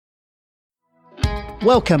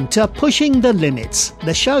Welcome to Pushing the Limits,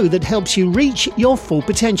 the show that helps you reach your full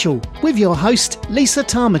potential, with your host, Lisa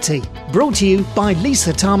Tamati. Brought to you by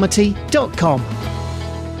lisatamati.com.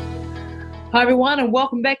 Hi everyone, and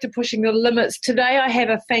welcome back to Pushing the Limits. Today I have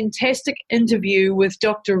a fantastic interview with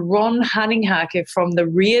Dr. Ron Honeyhake from the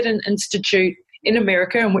Riordan Institute in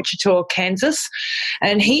America, in Wichita, Kansas.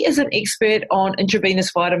 And he is an expert on intravenous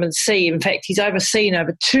vitamin C. In fact, he's overseen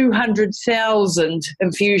over 200,000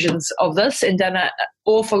 infusions of this and done an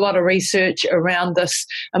awful lot of research around this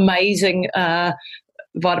amazing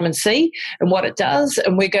vitamin C and what it does.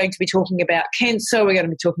 And we're going to be talking about cancer, we're going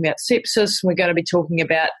to be talking about sepsis, we're going to be talking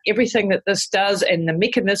about everything that this does and the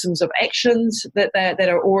mechanisms of actions that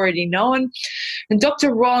are already known. And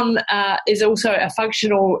Dr. Ron is also a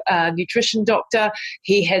functional nutrition doctor.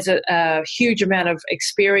 He has a huge amount of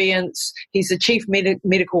experience. He's the chief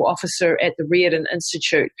medical officer at the Riordan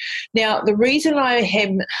Institute. Now, the reason I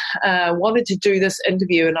have wanted to do this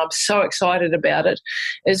interview, and I'm so excited about it,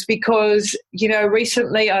 is because, recently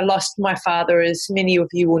I lost my father, as many of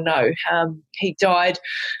you will know. He died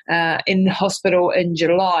in hospital in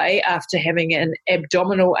July after having an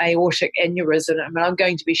abdominal aortic aneurysm. I mean, I'm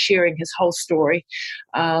going to be sharing his whole story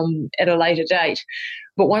at a later date.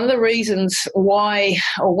 But one of the reasons why,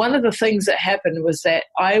 or one of the things that happened, was that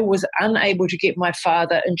I was unable to get my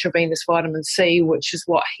father intravenous vitamin C, which is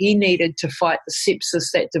what he needed to fight the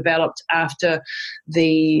sepsis that developed after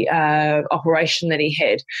the operation that he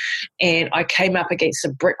had. And I came up against a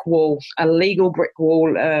brick wall, a legal brick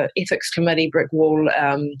wall, ethics committee brick wall.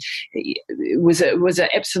 It was an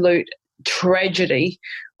absolute tragedy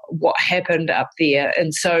what happened up there.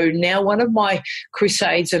 And so now one of my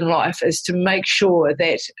crusades in life is to make sure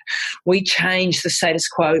that we change the status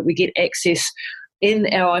quo. We get access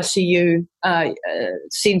in our ICU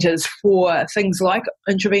centres for things like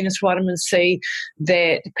intravenous vitamin C,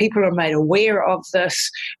 that people are made aware of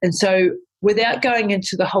this. And so, without going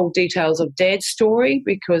into the whole details of Dad's story,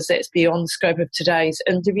 because that's beyond the scope of today's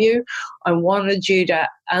interview, I wanted you to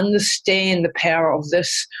understand the power of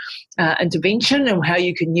this intervention and how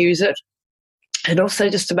you can use it, and also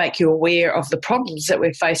just to make you aware of the problems that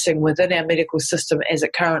we're facing within our medical system as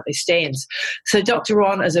it currently stands. So Dr.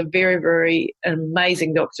 Ron is a very, very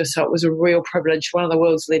amazing doctor, so it was a real privilege, one of the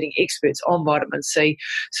world's leading experts on vitamin C,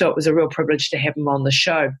 so it was a real privilege to have him on the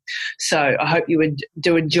show. So I hope you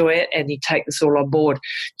do enjoy it and you take this all on board.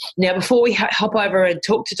 Now, before we hop over and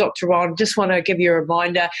talk to Dr. Ron, just want to give you a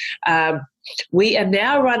reminder, we are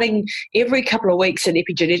now running every couple of weeks an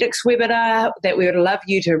epigenetics webinar that we would love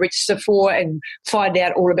you to register for and find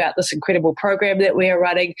out all about this incredible program that we are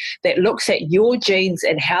running that looks at your genes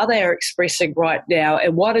and how they are expressing right now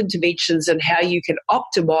and what interventions and how you can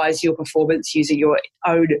optimize your performance using your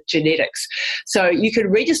own genetics. So you can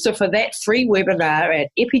register for that free webinar at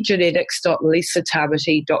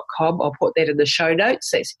epigenetics.lisatamati.com. I'll put that in the show notes.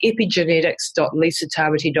 That's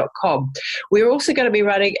epigenetics.lisatamati.com. We're also going to be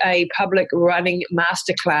running a public running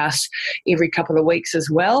masterclass every couple of weeks as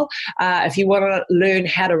well. If you want to learn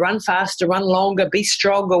how to run faster, run longer, be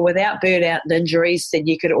stronger without burnout and injuries, then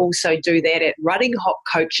you can also do that at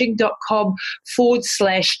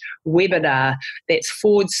runninghotcoaching.com/webinar. That's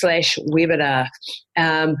 /webinar.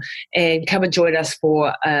 And come and join us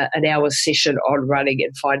for an hour session on running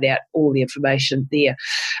and find out all the information there.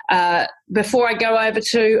 Before I go over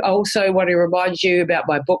I also want to remind you about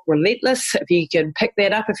my book, Relentless. If you can pick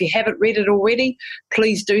that up, if you haven't read it already,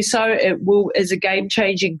 please do so. It is a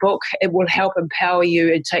game-changing book. It will help empower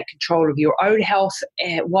you and take control of your own health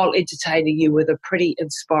while entertaining you with a pretty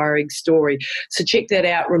inspiring story. So check that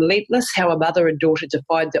out, Relentless, How a Mother and Daughter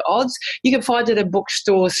Defied the Odds. You can find it in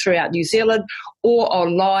bookstores throughout New Zealand or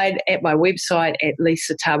online at my website at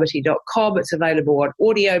lisatamati.com. It's available on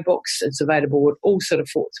audiobooks. It's available in all sort of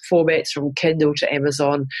formats, from Kindle to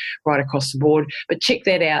Amazon, right across the board. But check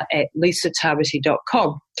that out at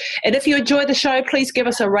lisatamati.com. And if you enjoy the show, please give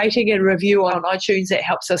us a rating and review on iTunes. That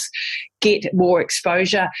helps us get more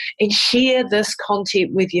exposure, and share this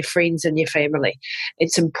content with your friends and your family.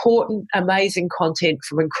 It's important, amazing content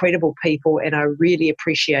from incredible people, and I really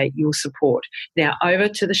appreciate your support. Now over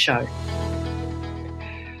to the show.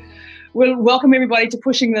 Well, welcome everybody to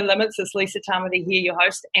Pushing the Limits. It's Lisa Tamati here, your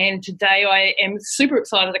host, and today I am super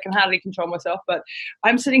excited. I can hardly control myself, but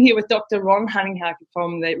I'm sitting here with Dr. Ron Honeyhake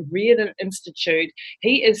from the Riordan Institute.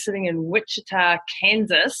 He is sitting in Wichita,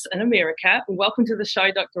 Kansas, in America. Welcome to the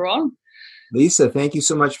show, Dr. Ron. Lisa, thank you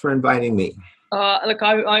so much for inviting me. Look,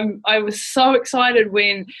 I was so excited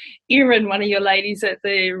when Erin, one of your ladies at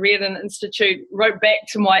the Riordan Institute, wrote back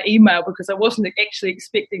to my email, because I wasn't actually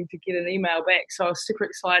expecting to get an email back. So I was super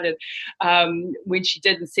excited when she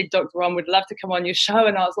did and said, Dr. Ron, we'd love to come on your show.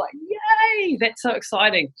 And I was like, Yay! That's so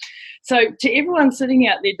exciting. So to everyone sitting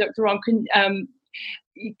out there, Dr. Ron,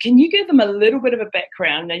 can you give them a little bit of a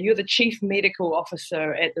background? Now, you're the Chief Medical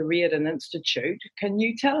Officer at the Reardon Institute. Can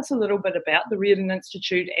you tell us a little bit about the Reardon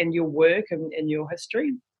Institute and your work and your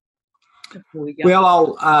history?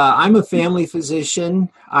 Well, I'm a family physician.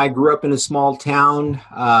 I grew up in a small town.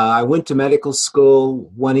 I went to medical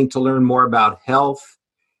school wanting to learn more about health,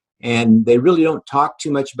 and they really don't talk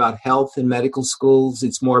too much about health in medical schools.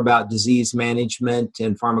 It's more about disease management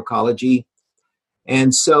and pharmacology.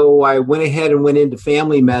 And so I went ahead and went into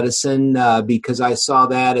family medicine because I saw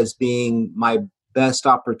that as being my best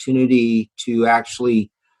opportunity to actually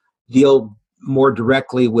deal more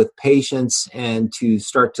directly with patients and to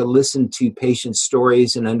start to listen to patients'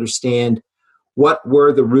 stories and understand what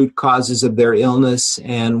were the root causes of their illness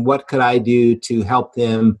and what could I do to help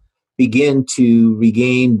them begin to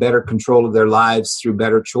regain better control of their lives through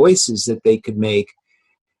better choices that they could make.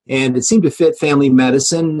 And it seemed to fit family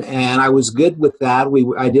medicine, and I was good with that.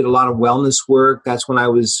 I did a lot of wellness work. That's when I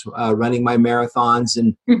was running my marathons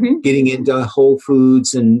and getting into Whole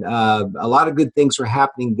Foods, and a lot of good things were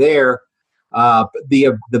happening there.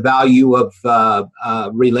 The value of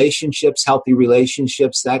relationships, healthy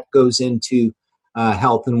relationships, that goes into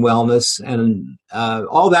health and wellness, and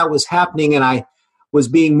all that was happening, and I was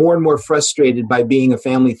being more and more frustrated by being a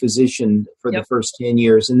family physician for the first 10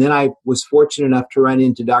 years. And then I was fortunate enough to run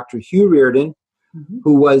into Dr. Hugh Reardon,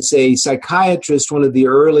 who was a psychiatrist, one of the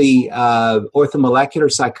early orthomolecular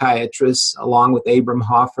psychiatrists, along with Abram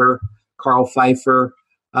Hoffer, Carl Pfeiffer,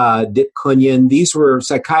 Dick Cunyon. These were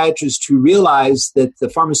psychiatrists who realized that the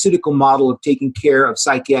pharmaceutical model of taking care of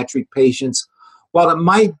psychiatric patients, while it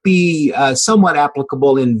might be somewhat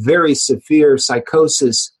applicable in very severe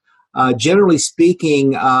psychosis, generally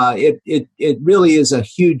speaking, it really is a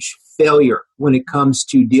huge failure when it comes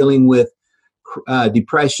to dealing with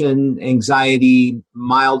depression, anxiety,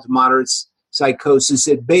 mild to moderate psychosis.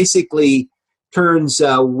 It basically turns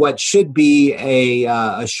what should be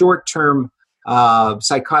a short-term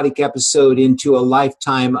psychotic episode into a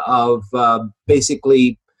lifetime of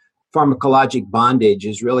basically pharmacologic bondage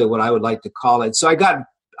is really what I would like to call it. So I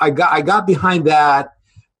got behind that.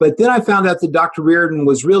 But then I found out that Dr. Reardon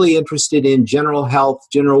was really interested in general health,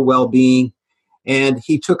 general well-being, and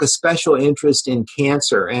he took a special interest in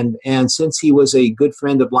cancer. And since he was a good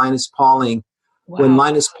friend of Linus Pauling, when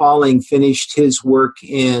Linus Pauling finished his work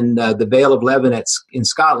in the Vale of Leven in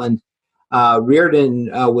Scotland, Reardon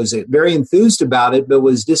was very enthused about it, but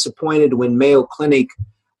was disappointed when Mayo Clinic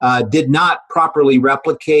did not properly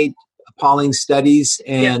replicate Pauling's studies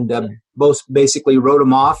and both basically wrote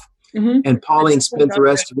them off. And Pauling spent the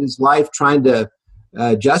rest of his life trying to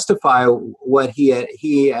justify what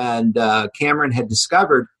he and Cameron had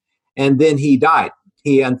discovered, and then he died.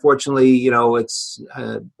 He unfortunately,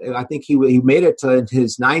 I think he made it to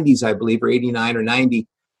his 90s, I believe, or 89 or 90.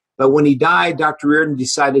 But when he died, Dr. Reardon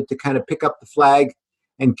decided to kind of pick up the flag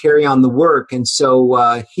and carry on the work, and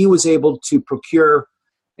so he was able to procure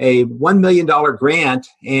a $1 million grant,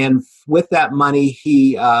 and with that money,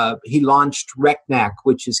 he launched RECNAC,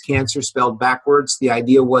 which is cancer spelled backwards. The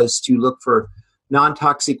idea was to look for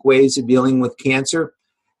non-toxic ways of dealing with cancer,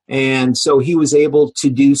 and so he was able to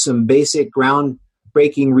do some basic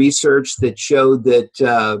groundbreaking research that showed that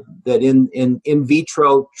in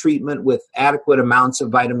vitro treatment with adequate amounts of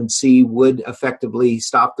vitamin C would effectively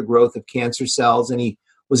stop the growth of cancer cells, and he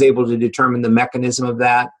was able to determine the mechanism of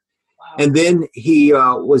that. And then he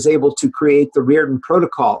was able to create the Reardon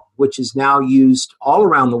Protocol, which is now used all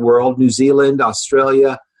around the world, New Zealand,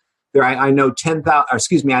 Australia. I know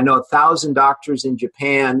 1,000 doctors in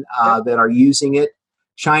Japan that are using it.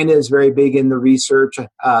 China is very big in the research.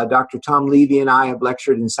 Dr. Tom Levy and I have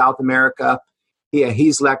lectured in South America.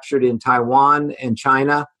 He's lectured in Taiwan and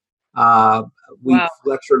China. We've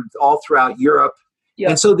lectured all throughout Europe.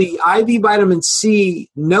 And so the IV vitamin C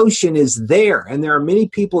notion is there, and there are many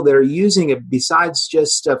people that are using it besides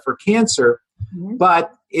just for cancer,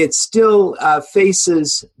 but it still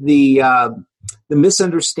faces the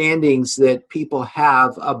misunderstandings that people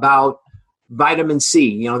have about vitamin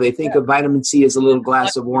C. They think of vitamin C as a little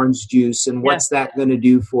glass of orange juice, and what's that going to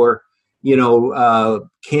do for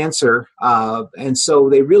cancer? And so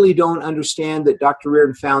they really don't understand that Dr.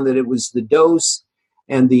 Reardon found that it was the dose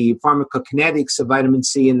and the pharmacokinetics of vitamin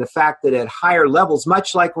C, and the fact that at higher levels,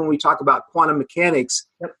 much like when we talk about quantum mechanics,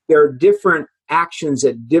 there are different actions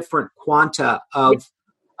at different quanta of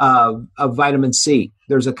vitamin C.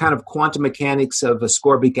 There's a kind of quantum mechanics of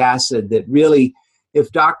ascorbic acid that really,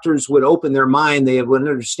 if doctors would open their mind, they would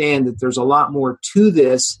understand that there's a lot more to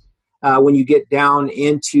this when you get down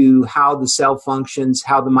into how the cell functions,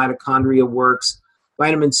 how the mitochondria works.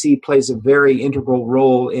 vitamin C plays a very integral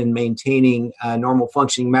role in maintaining normal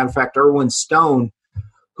functioning. Matter of fact, Irwin Stone,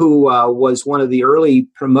 who was one of the early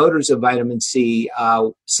promoters of vitamin C,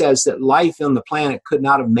 says that life on the planet could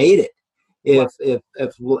not have made it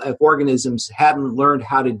if organisms hadn't learned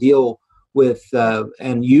how to deal with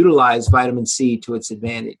and utilize vitamin C to its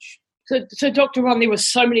advantage. So Dr. Ron, there were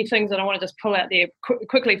so many things that I want to just pull out there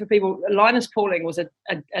quickly for people. Linus Pauling was a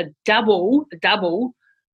double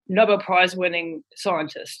Nobel Prize winning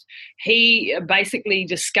scientist. He basically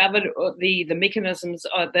discovered the mechanisms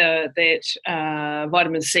of that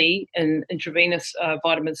vitamin C and intravenous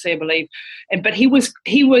vitamin C, I believe. But he was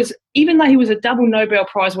even though he was a double Nobel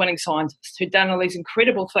Prize winning scientist who'd done all these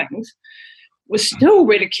incredible things, was still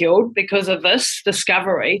ridiculed because of this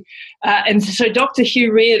discovery. And so Dr.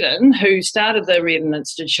 Hugh Reardon, who started the Reardon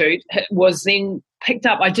Institute, was then picked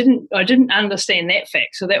up. I didn't understand that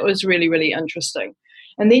fact. So that was really, really interesting.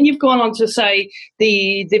 And then you've gone on to say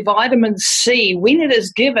the vitamin C, when it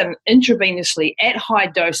is given intravenously at high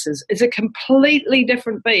doses, is a completely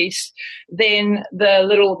different beast than the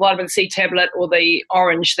little vitamin C tablet or the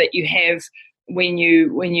orange that you have when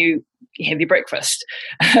you have your breakfast.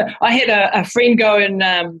 I had a friend go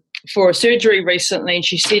in for a surgery recently, and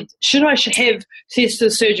she said, says to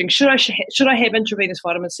the surgeon, should I have intravenous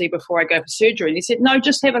vitamin C before I go for surgery? And he said, no,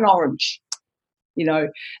 just have an orange.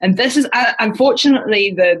 And this is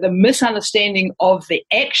unfortunately the misunderstanding of the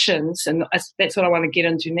actions, and that's what I want to get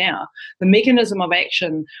into now, the mechanism of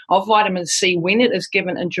action of vitamin C when it is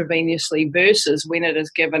given intravenously versus when it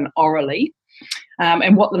is given orally.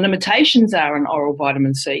 And what the limitations are in oral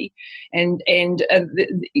vitamin C, and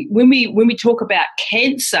when we talk about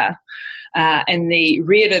cancer and the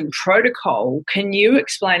Reardon protocol, can you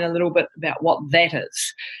explain a little bit about what that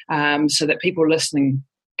is, so that people listening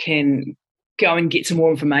can go and get some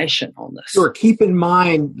more information on this? Sure. Keep in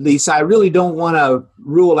mind, Lisa, I really don't want to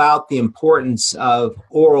rule out the importance of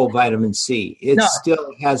oral vitamin C. It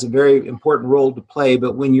still has a very important role to play,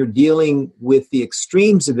 but when you're dealing with the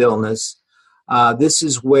extremes of illness, this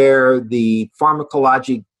is where the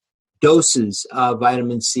pharmacologic doses of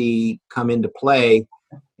vitamin C come into play,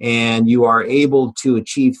 and you are able to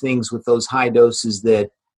achieve things with those high doses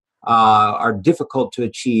that are difficult to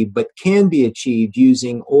achieve, but can be achieved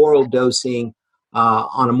using oral dosing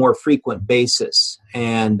on a more frequent basis.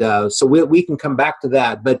 And so we can come back to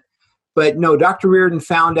that. But no, Dr. Reardon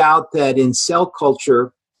found out that in cell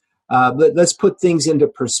culture, let's put things into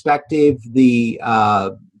perspective. The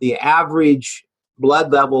average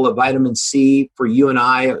blood level of vitamin C for you and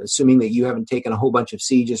I, assuming that you haven't taken a whole bunch of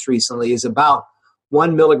C just recently, is about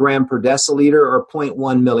 1 milligram per deciliter or 0.1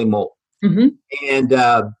 millimole.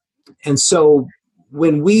 Mm-hmm. And so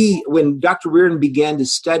when Dr. Reardon began to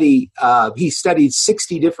study, he studied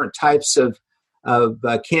 60 different types of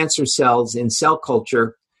cancer cells in cell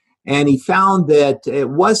culture, and he found that it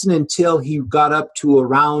wasn't until he got up to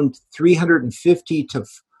around 350 to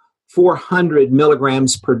 400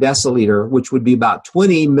 milligrams per deciliter, which would be about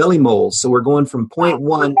 20 millimoles. So we're going from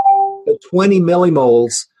 0.1 to 20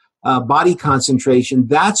 millimoles body concentration.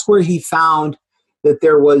 That's where he found that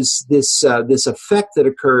there was this effect that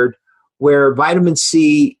occurred where vitamin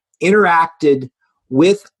C interacted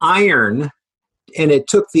with iron, and it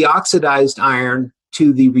took the oxidized iron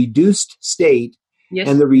to the reduced state. Yes.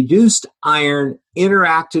 And the reduced iron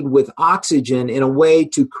interacted with oxygen in a way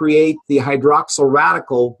to create the hydroxyl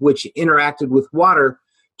radical, which interacted with water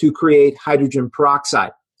to create hydrogen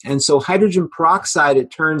peroxide. And so hydrogen peroxide, it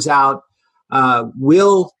turns out,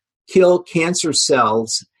 will kill cancer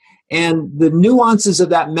cells. And the nuances of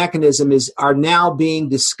that mechanism are now being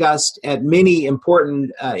discussed at many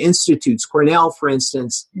important institutes. Cornell, for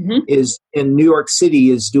instance, is in New York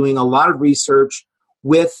City, is doing a lot of research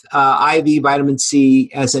with IV vitamin C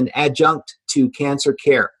as an adjunct to cancer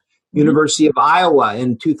care. University of Iowa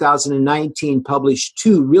in 2019 published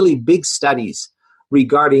 2 really big studies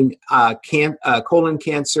regarding colon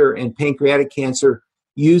cancer and pancreatic cancer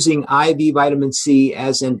using IV vitamin C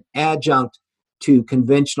as an adjunct to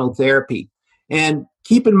conventional therapy. And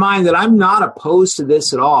keep in mind that I'm not opposed to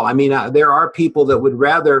this at all. I mean, there are people that would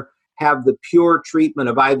rather have the pure treatment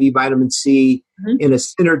of IV vitamin C in a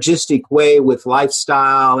synergistic way with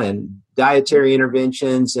lifestyle and dietary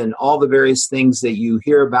interventions and all the various things that you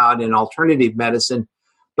hear about in alternative medicine.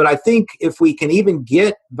 But I think if we can even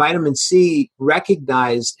get vitamin C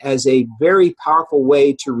recognized as a very powerful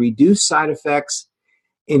way to reduce side effects,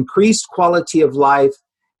 increase quality of life,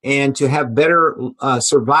 and to have better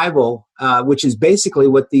survival, which is basically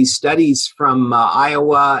what these studies from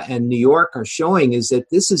Iowa and New York are showing, is that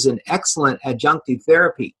this is an excellent adjunctive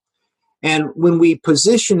therapy. And when we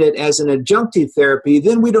position it as an adjunctive therapy,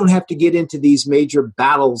 then we don't have to get into these major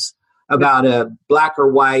battles about a black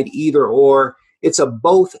or white, either or. It's a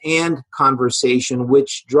both and conversation,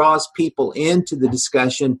 which draws people into the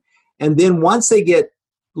discussion. And then once they get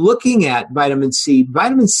looking at vitamin C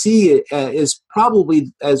is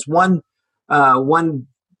probably, as one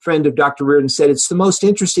friend of Dr. Reardon said, it's the most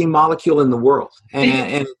interesting molecule in the world.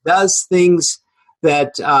 And it does things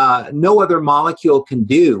that no other molecule can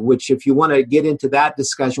do, which if you want to get into that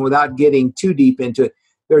discussion without getting too deep into it,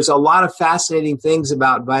 there's a lot of fascinating things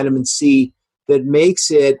about vitamin C that makes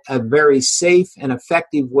it a very safe and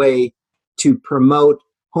effective way to promote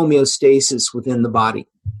homeostasis within the body.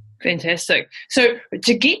 Fantastic. So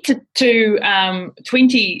to get to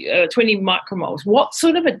 20 micromoles, what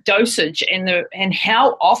sort of a dosage and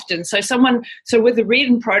how often? So with the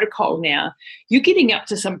Reardon protocol now, you're getting up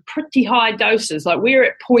to some pretty high doses. Like we're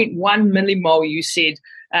at 0.1 millimole, you said,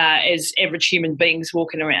 as average human beings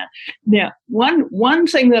walking around. Now, one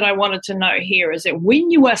thing that I wanted to know here is that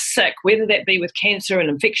when you are sick, whether that be with cancer and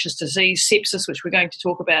infectious disease, sepsis, which we're going to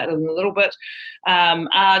talk about in a little bit,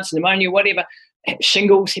 ARDS, pneumonia, whatever,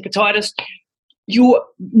 shingles, hepatitis, your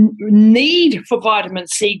need for vitamin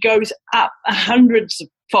C goes up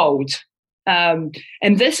 100-fold. And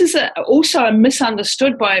this is also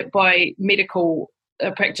misunderstood by medical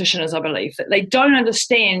practitioners, I believe, that they don't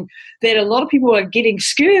understand that a lot of people are getting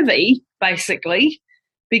scurvy, basically,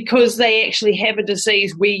 because they actually have a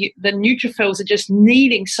disease where the neutrophils are just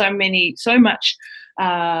needing so much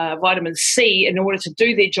vitamin C in order to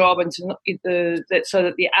do their job and so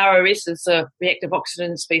that the ROS, the reactive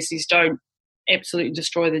oxygen species, don't absolutely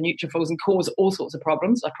destroy the neutrophils and cause all sorts of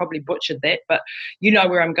problems. I probably butchered that, but you know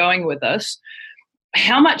where I'm going with this.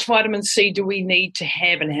 How much vitamin C do we need to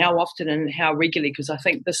have, and how often and how regularly? Because I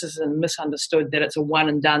think this is misunderstood that it's a one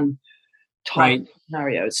and done type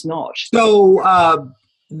scenario. It's not. So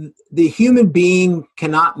the human being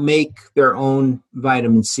cannot make their own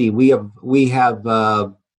vitamin C. We have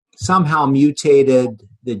somehow mutated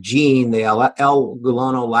the gene, the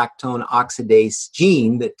L-gulonolactone oxidase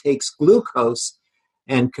gene, that takes glucose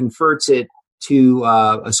and converts it to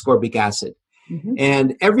ascorbic acid. Mm-hmm.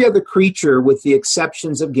 And every other creature, with the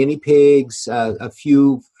exceptions of guinea pigs, a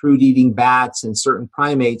few fruit-eating bats, and certain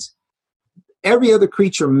primates, every other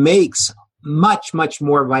creature makes much, much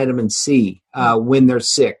more vitamin C when they're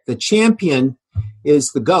sick. The champion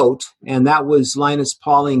is the goat, and that was Linus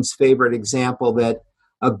Pauling's favorite example, that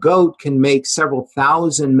a goat can make several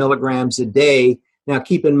thousand milligrams a day. Now,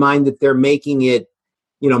 keep in mind that they're making it,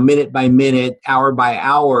 minute by minute, hour by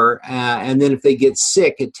hour, and then if they get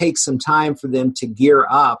sick, it takes some time for them to gear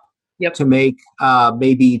up to make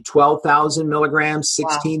maybe 12,000 milligrams,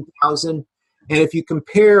 16,000. Wow. And if you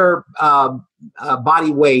compare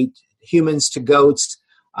body weight, humans to goats,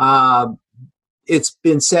 it's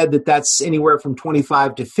been said that that's anywhere from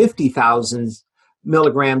 25 to 50,000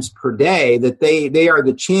 milligrams per day, that they are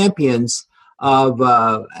the champions of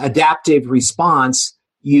adaptive response,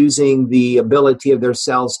 using the ability of their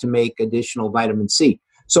cells to make additional vitamin C.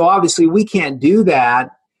 So obviously we can't do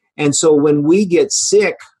that. And so when we get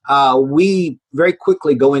sick, we very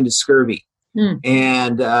quickly go into scurvy.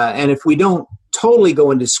 And if we don't totally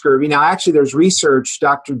go into scurvy, now actually there's research,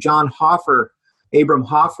 Dr. John Hoffer, Abram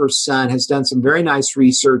Hoffer's son, has done some very nice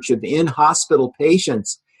research of in-hospital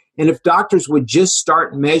patients. And if doctors would just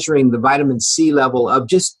start measuring the vitamin C level of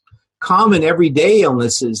just common everyday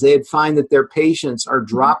illnesses, they'd find that their patients are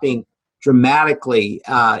dropping dramatically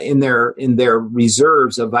in their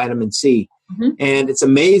reserves of vitamin C. Mm-hmm. And it's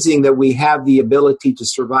amazing that we have the ability to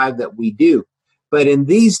survive that we do. But in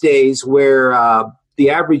these days where the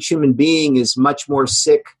average human being is much more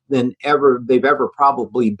sick than they've ever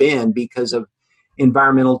probably been because of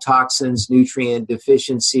environmental toxins, nutrient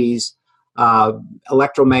deficiencies,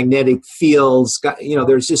 electromagnetic fields,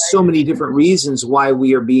 there's just so many different reasons why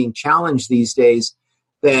we are being challenged these days,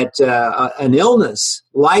 that an illness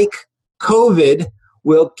like COVID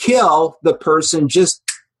will kill the person just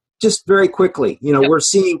very quickly. We're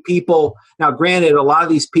seeing people, now granted, a lot of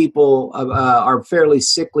these people are fairly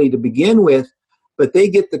sickly to begin with, but they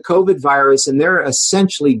get the COVID virus and they're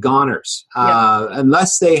essentially goners,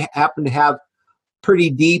 unless they happen to have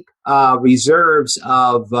pretty deep reserves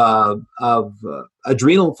of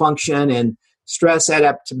adrenal function and stress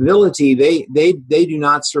adaptability. They do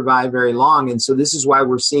not survive very long. And so this is why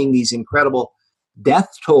we're seeing these incredible death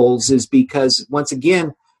tolls, is because, once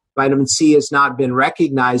again, vitamin C has not been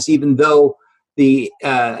recognized, even though the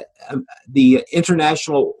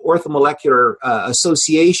International Orthomolecular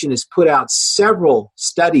Association has put out several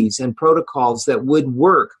studies and protocols that would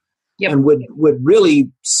work and would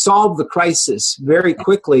really solve the crisis very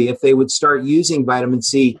quickly if they would start using vitamin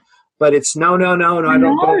C. But it's no, don't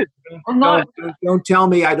tell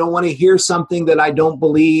me. I don't want to hear something that I don't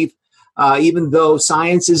believe, even though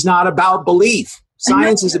science is not about belief.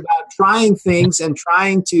 Science is about trying things and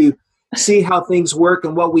trying to see how things work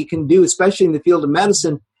and what we can do, especially in the field of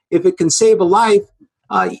medicine. If it can save a life,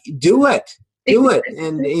 do it. Do it.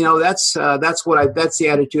 And, that's the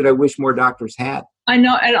attitude I wish more doctors had. I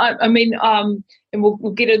know, and I mean, and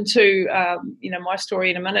we'll get into my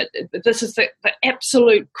story in a minute. This is the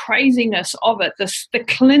absolute craziness of it. The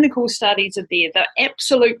clinical studies are there. The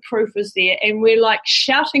absolute proof is there, and we're like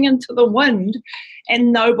shouting into the wind,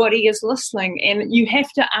 and nobody is listening. And you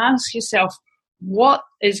have to ask yourself, what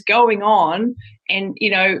is going on? And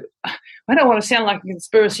I don't want to sound like a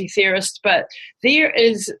conspiracy theorist, but there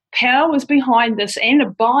is powers behind this and a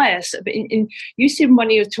bias. And you said in one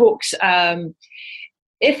of your talks,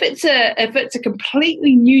 if it's a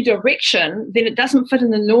completely new direction, then it doesn't fit in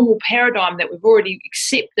the normal paradigm that we've already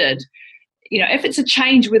accepted. If it's a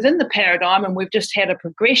change within the paradigm and we've just had a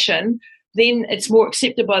progression, then it's more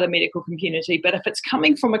accepted by the medical community. But if it's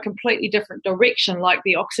coming from a completely different direction, like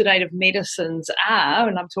the oxidative medicines are,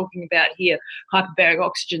 and I'm talking about here hyperbaric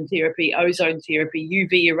oxygen therapy, ozone therapy,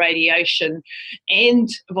 UV irradiation, and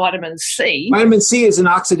vitamin C. Vitamin C is an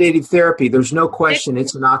oxidative therapy. There's no question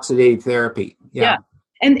it's an oxidative therapy. Yeah.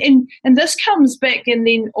 And this comes back, and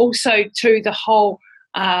then also to the whole,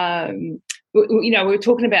 we were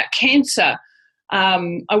talking about cancer.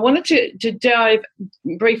 I wanted to dive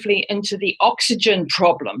briefly into the oxygen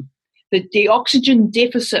problem, the oxygen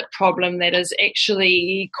deficit problem that is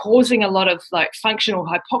actually causing a lot of functional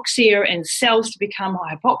hypoxia and cells to become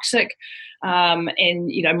hypoxic, and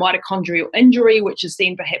mitochondrial injury, which is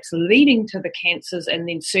then perhaps leading to the cancers, and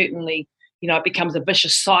then certainly it becomes a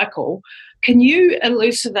vicious cycle. Can you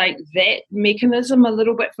elucidate that mechanism a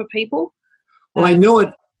little bit for people? Well, I know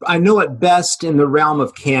it best in the realm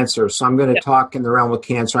of cancer, so I'm going to talk in the realm of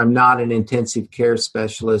cancer. I'm not an intensive care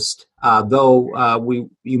specialist, though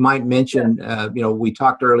you might mention, we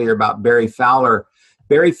talked earlier about Barry Fowler.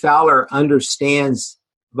 Barry Fowler understands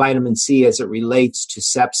vitamin C as it relates to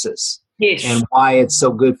sepsis and why it's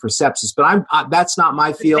so good for sepsis. But that's not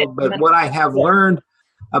my field, but what I have learned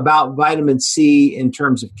about vitamin C in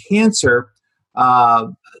terms of cancer,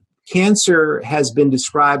 cancer has been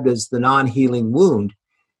described as the non-healing wound.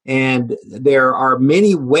 And there are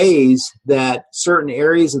many ways that certain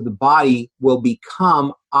areas of the body will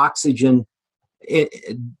become oxygen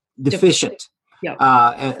deficient. Yeah.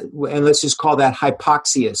 And let's just call that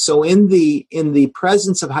hypoxia. So in the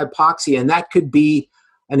presence of hypoxia, and that could be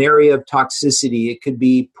an area of toxicity, it could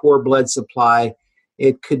be poor blood supply,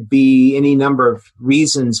 it could be any number of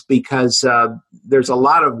reasons, because there's a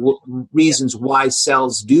lot of reasons why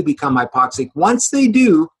cells do become hypoxic. Once they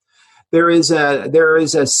do, there is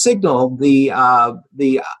a signal,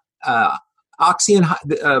 hypoxia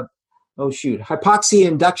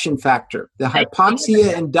induction factor. The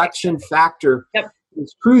hypoxia induction factor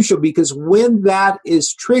is crucial, because when that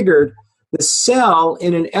is triggered, the cell,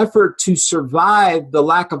 in an effort to survive the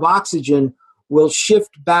lack of oxygen, will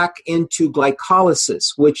shift back into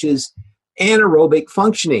glycolysis, which is anaerobic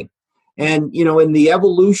functioning. And in the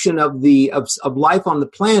evolution of life on the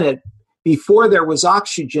planet, before there was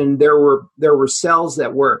oxygen, there were cells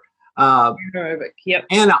that were anaerobic,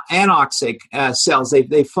 anoxic cells.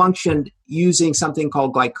 They functioned using something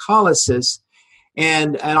called glycolysis,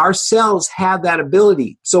 and our cells have that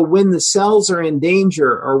ability. So when the cells are in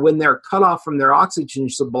danger, or when they're cut off from their oxygen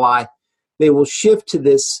supply, they will shift to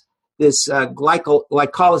this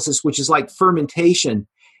glycolysis, which is like fermentation.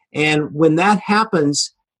 And when that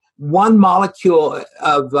happens, one molecule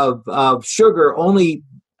of sugar only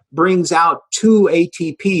brings out 2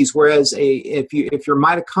 ATPs, whereas if your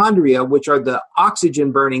mitochondria, which are the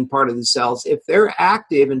oxygen burning part of the cells, if they're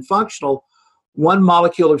active and functional, one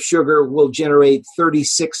molecule of sugar will generate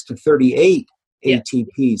 36 to 38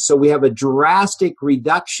 ATPs. So we have a drastic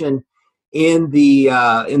reduction in the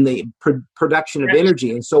production of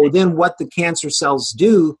energy. And so then what the cancer cells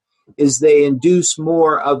do is they induce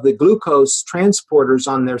more of the glucose transporters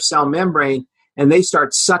on their cell membrane, and they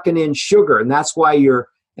start sucking in sugar. And that's why your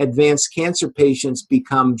advanced cancer patients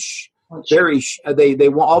become they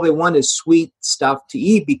all they want is sweet stuff to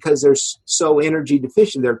eat, because they're so energy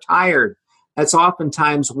deficient. They're tired. That's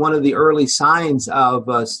oftentimes one of the early signs of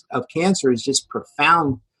cancer, is just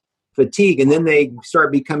profound fatigue. And then they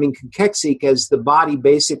start becoming cachectic as the body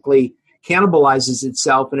basically cannibalizes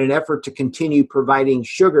itself in an effort to continue providing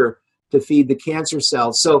sugar to feed the cancer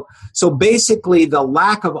cells. So basically the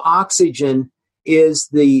lack of oxygen is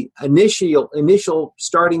the initial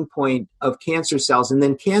starting point of cancer cells, and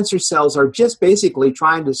then cancer cells are just basically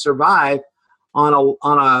trying to survive on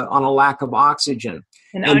a lack of oxygen,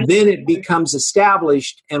 and then it becomes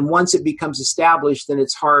established. And once it becomes established, then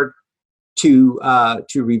it's hard to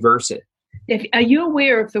reverse it. Are you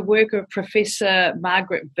aware of the work of Professor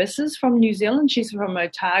Margaret Vissers from New Zealand? She's from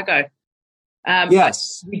Otago.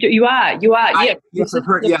 Yes. You are. Yeah.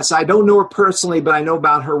 Yes, I don't know her personally, but I know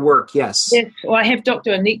about her work. Yes. Yes. Well, I have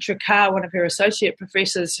Dr. Anitra Carr, one of her associate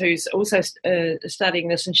professors, who's also studying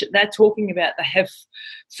this, and they're talking about the HIF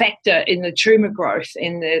factor in the tumour growth,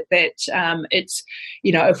 and that it's,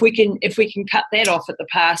 if we can cut that off at the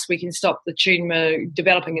pass, we can stop the tumour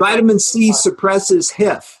developing. Vitamin C suppresses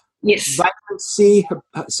HIF. Yes. Vitamin C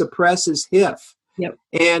suppresses HIF. Yep.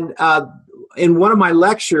 And in one of my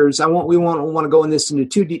lectures, we won't want to go in this into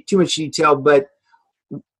too much detail, but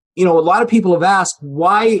a lot of people have asked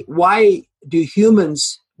why did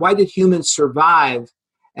humans survive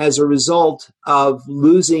as a result of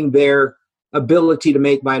losing their ability to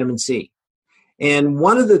make vitamin C? And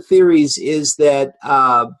one of the theories is that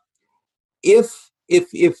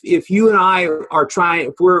if you and I are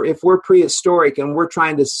trying, if we're prehistoric and we're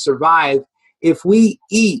trying to survive, if we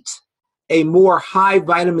eat a more high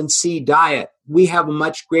vitamin C diet, we have a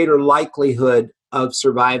much greater likelihood of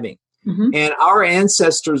surviving. Mm-hmm. And our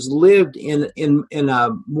ancestors lived in a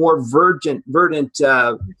more verdant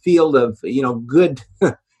field of good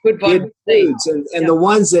foods, and the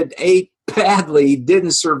ones that ate badly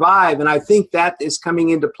didn't survive. And I think that is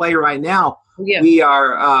coming into play right now. Yeah. We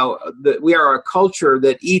are a culture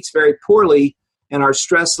that eats very poorly, and our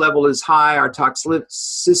stress level is high, our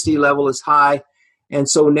toxicity level is high. And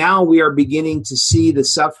so now we are beginning to see the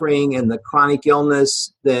suffering and the chronic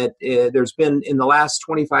illness that there's been in the last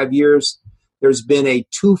 25 years. There's been a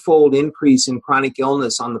twofold increase in chronic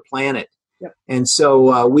illness on the planet. Yep. And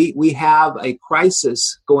so we have a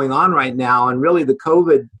crisis going on right now. And really the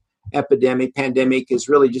COVID pandemic is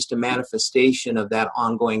really just a manifestation of that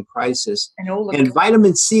ongoing crisis. And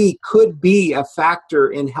vitamin C could be a factor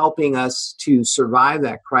in helping us to survive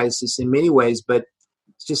that crisis in many ways, but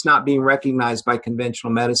it's just not being recognized by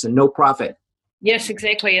conventional medicine. No profit. Yes,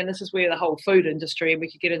 exactly. And this is where the whole food industry, and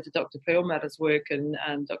we could get into Dr. Perlmutter's work and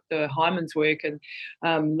Dr. Hyman's work, and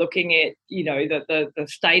looking at, the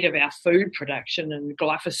state of our food production and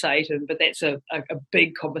glyphosate. But that's a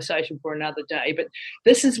big conversation for another day. But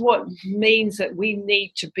this is what means that we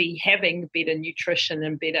need to be having better nutrition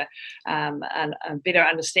and better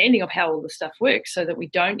understanding of how all this stuff works, so that we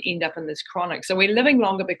don't end up in this chronic. So we're living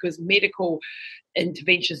longer because medical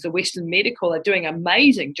interventions, the Western medical, are doing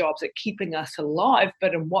amazing jobs at keeping us alive,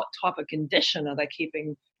 but in what type of condition are they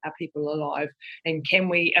keeping our people alive? And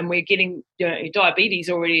we're getting diabetes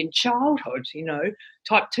already in childhood,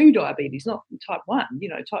 type 2 diabetes, not type 1,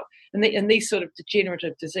 and these sort of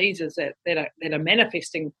degenerative diseases that are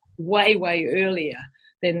manifesting way earlier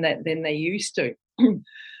than they used to.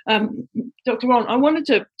 Dr. Ron, I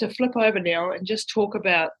wanted to flip over now and just talk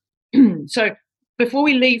about so before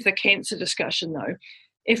we leave the cancer discussion, though,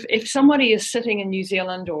 if somebody is sitting in New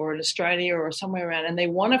Zealand or in Australia or somewhere around, and they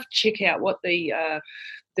want to check out what the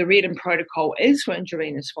Reardon protocol is for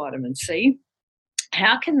intravenous vitamin C,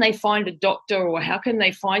 how can they find a doctor, or how can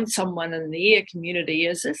they find someone in their community?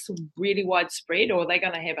 Is this really widespread, or are they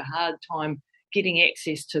going to have a hard time getting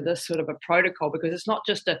access to this sort of a protocol? Because it's not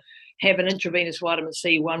just to have an intravenous vitamin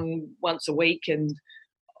C once a week and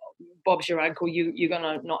Bob's your uncle, you're going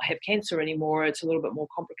to not have cancer anymore. It's a little bit more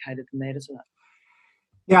complicated than that, isn't it?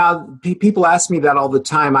 Yeah, people ask me that all the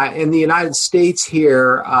time. In the United States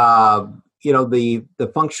here,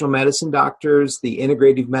 the functional medicine doctors, the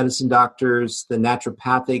integrative medicine doctors, the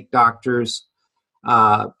naturopathic doctors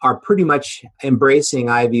are pretty much embracing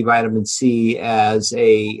IV vitamin C as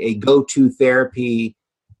a go-to therapy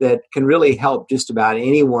that can really help just about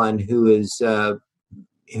anyone who has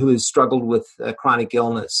struggled with chronic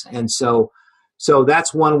illness. And so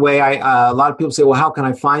that's one way. A lot of people say, well, how can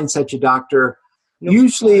I find such a doctor?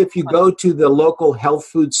 Usually if you go to the local health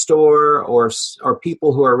food store or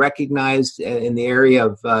people who are recognized in the area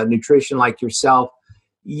of nutrition like yourself,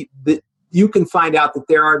 you can find out that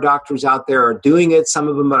there are doctors out there are doing it. Some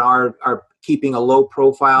of them are keeping a low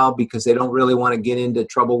profile because they don't really want to get into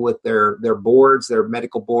trouble with their boards, their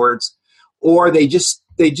medical boards, or they just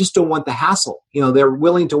don't want the hassle. They're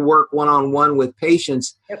willing to work one-on-one with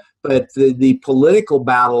patients, yep. But the political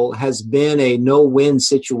battle has been a no-win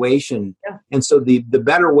situation. Yeah. And so the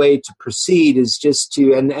better way to proceed is just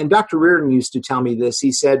to, and Dr. Reardon used to tell me this,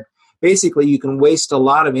 he said, basically you can waste a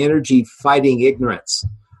lot of energy fighting ignorance.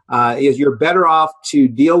 You're better off to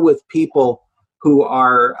deal with people who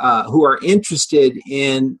are interested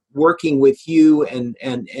in working with you and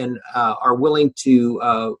are willing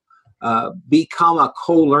to become a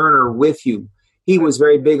co-learner with you. He was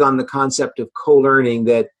very big on the concept of co-learning,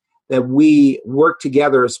 that we work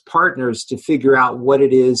together as partners to figure out what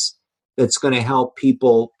it is that's going to help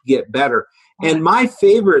people get better. And my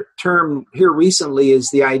favorite term here recently is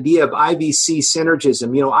the idea of IVC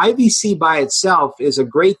synergism. You know, IVC by itself is a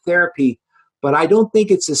great therapy, but I don't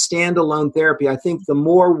think it's a standalone therapy. I think the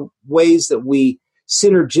more ways that we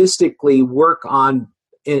synergistically work on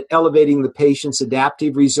elevating the patient's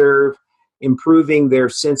adaptive reserve, improving their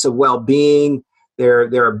sense of well-being,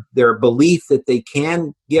 their belief that they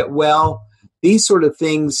can get well, these sort of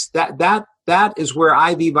things, that is where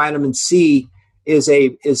IV vitamin C is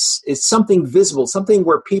something visible, something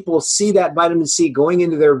where people see that vitamin C going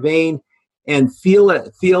into their vein and feel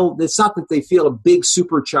it's not that they feel a big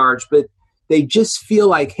supercharge, but they just feel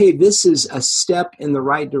like, hey, this is a step in the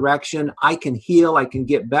right direction. I can heal, I can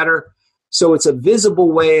get better. So it's a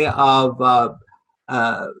visible way of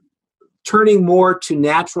turning more to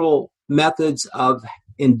natural methods of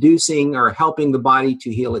inducing or helping the body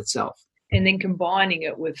to heal itself. And then combining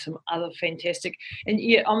it with some other fantastic, and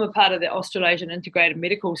yeah, I'm a part of the Australasian Integrated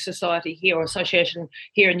Medical Society here, or association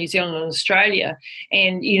here in New Zealand and Australia,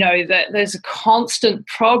 and you know that there's a constant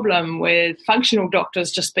problem with functional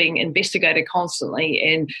doctors just being investigated constantly,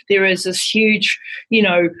 and there is this huge, you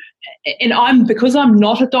know, and because I'm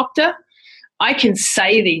not a doctor, I can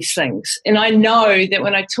say these things, and I know that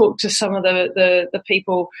when I talk to some of the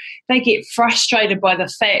people, they get frustrated by the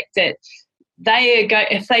fact that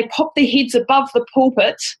if they pop their heads above the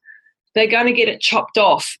pulpit, they're going to get it chopped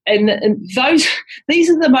off. And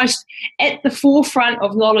these are the most at the forefront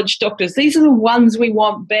of knowledge doctors. These are the ones we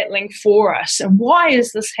want battling for us. And why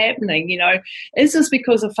is this happening? You know, is this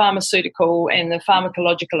because of pharmaceutical and the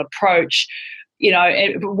pharmacological approach? You know,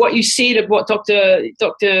 what you said of what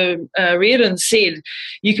Dr. Reardon said,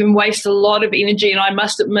 you can waste a lot of energy, and I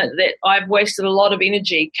must admit that I've wasted a lot of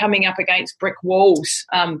energy coming up against brick walls.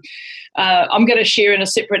 I'm going to share in a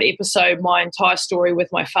separate episode my entire story with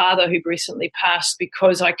my father, who recently passed,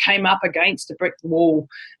 because I came up against a brick wall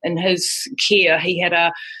in his care. He had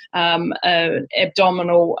an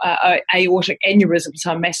abdominal aortic aneurysm,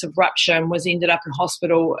 so a massive rupture, and ended up in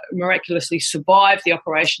hospital, miraculously survived the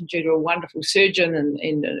operation due to a wonderful surgeon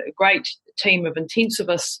and a great team of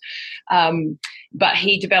intensivists, but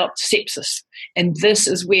he developed sepsis. And this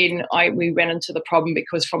is when we ran into the problem,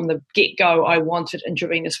 because from the get-go I wanted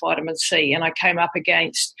intravenous vitamin C, and I came up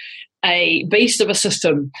against a beast of a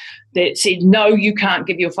system that said, no, you can't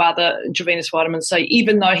give your father intravenous vitamin C,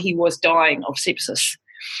 even though he was dying of sepsis.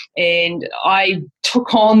 And I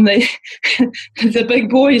took on the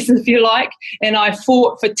big boys, if you like, and I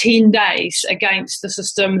fought for 10 days against the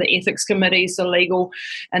system, the ethics committees, the legal,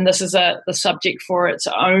 and this is the subject for its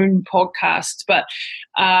own podcast. But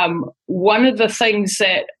one of the things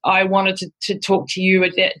that I wanted to talk to you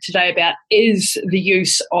today about is the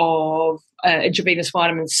use of intravenous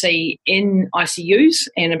vitamin C in ICUs,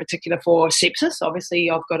 and in particular for sepsis. Obviously,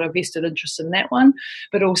 I've got a vested interest in that one,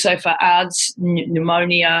 but also for ARDS,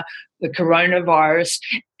 pneumonia, the coronavirus.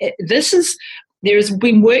 There has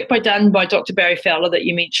been work done by Dr. Barry Fowler that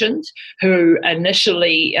you mentioned, who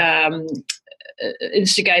initially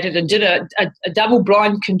instigated and did a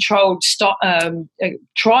double-blind controlled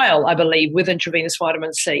trial, I believe, with intravenous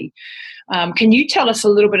vitamin C. Can you tell us a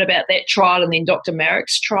little bit about that trial and then Dr.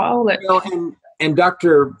 Marrick's trial? And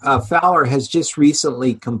Dr. Fowler has just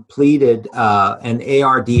recently completed an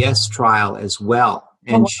ARDS trial as well,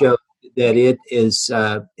 and showed that it is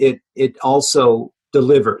it also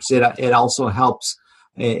delivers. It also helps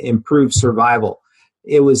improve survival.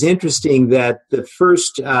 It was interesting that the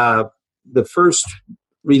first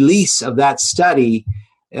release of that study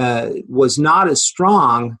was not as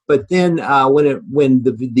strong, but then when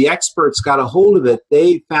the experts got a hold of it,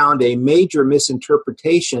 they found a major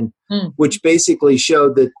misinterpretation, which basically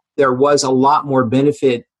showed that there was a lot more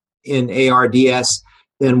benefit in ARDS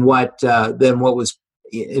than what was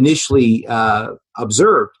initially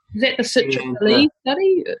observed. Is that the citrus elite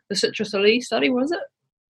study? The citrus elite study, was it?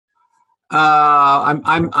 I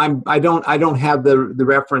don't have the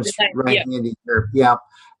reference right handy here. Yeah.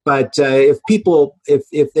 But if people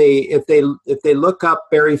if they look up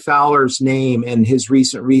Barry Fowler's name and his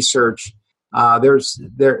recent research,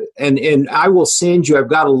 and I will send you. I've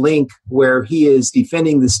got a link where he is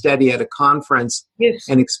defending the study at a conference. Yes.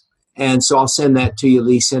 And so I'll send that to you,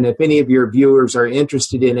 Lisa. And if any of your viewers are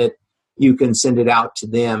interested in it, you can send it out to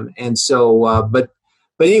them. And so, but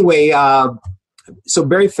anyway, so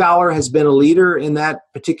Barry Fowler has been a leader in that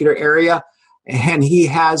particular area. and he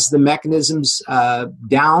has the mechanisms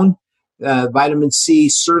down. Vitamin C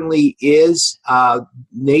certainly is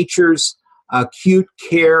nature's acute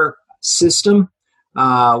care system.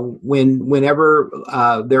 Whenever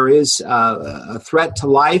there is a threat to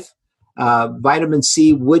life, vitamin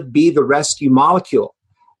C would be the rescue molecule.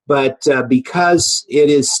 But because it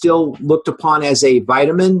is still looked upon as a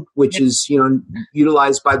vitamin, which is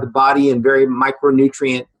utilized by the body in very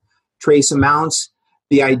micronutrient trace amounts,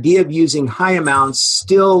 the idea of using high amounts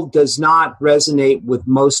still does not resonate with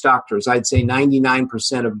most doctors. I'd say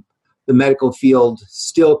 99% of the medical field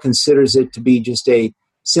still considers it to be just a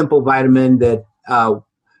simple vitamin that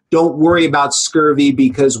don't worry about scurvy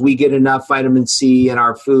because we get enough vitamin C in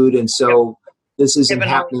our food, and so this isn't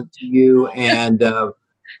happening to you. And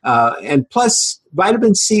plus,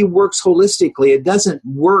 vitamin C works holistically. It doesn't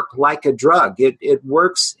work like a drug. It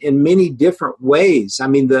works in many different ways. I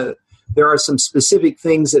mean, there are some specific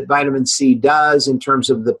things that vitamin C does in terms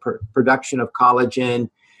of the production of collagen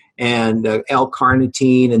and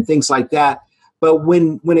L-carnitine and things like that. But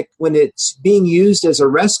when it's being used as a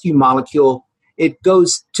rescue molecule, it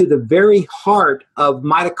goes to the very heart of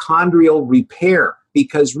mitochondrial repair,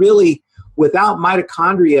 because really, without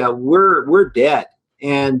mitochondria, we're dead.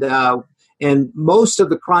 And most of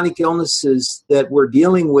the chronic illnesses that we're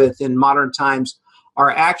dealing with in modern times are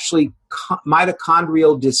actually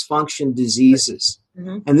mitochondrial dysfunction diseases.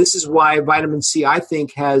 Mm-hmm. And this is why vitamin C, I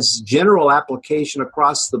think, has general application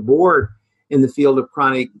across the board in the field of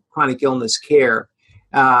chronic illness care.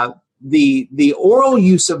 The oral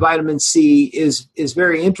use of vitamin C is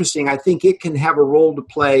very interesting. I think it can have a role to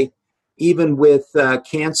play even with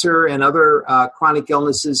cancer and other chronic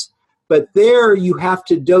illnesses. But there you have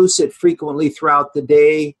to dose it frequently throughout the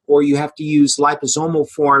day, or you have to use liposomal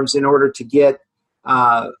forms in order to get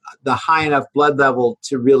the high enough blood level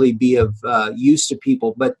to really be of use to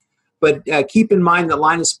people. But keep in mind that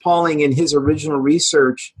Linus Pauling, in his original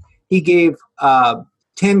research, he gave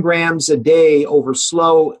 10 grams a day over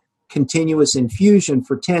slow continuous infusion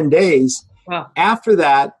for 10 days. Wow. After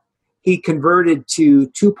that, he converted to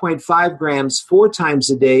 2.5 grams 4 times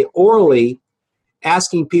a day orally,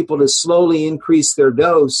 asking people to slowly increase their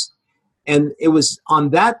dose. And it was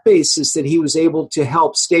on that basis that he was able to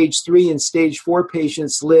help stage 3 and stage 4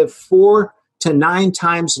 patients live 4 to 9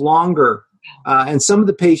 times longer. And some of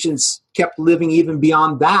the patients kept living even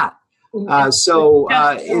beyond that. Wow. So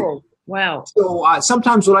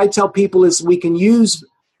sometimes what I tell people is we can use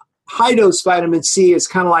high-dose vitamin C as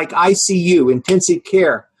kind of like ICU, intensive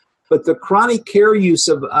care. But the chronic care use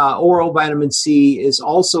of oral vitamin C is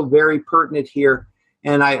also very pertinent here.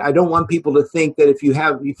 And I don't want people to think that if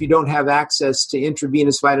you don't have access to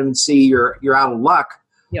intravenous vitamin C, you're out of luck.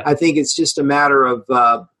 Yeah. I think it's just a matter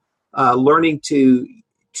of learning to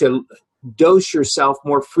dose yourself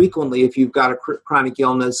more frequently if you've got a chronic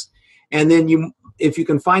illness, and then if you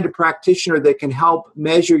can find a practitioner that can help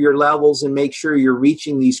measure your levels and make sure you're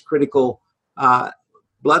reaching these critical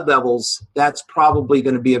blood levels, that's probably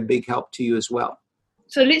going to be a big help to you as well.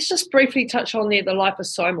 So let's just briefly touch on the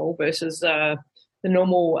liposomal versus the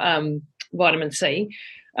normal vitamin C.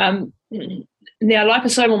 Now,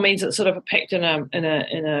 liposomal means it's sort of packed in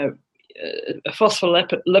a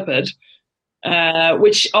phospholipid,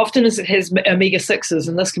 which often has omega-6s,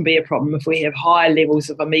 and this can be a problem if we have high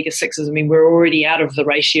levels of omega-6s. I mean, we're already out of the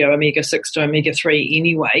ratio omega-6 to omega-3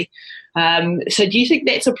 anyway. So do you think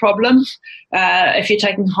that's a problem if you're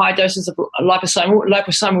taking high doses of liposomal?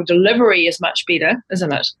 Liposomal delivery is much better,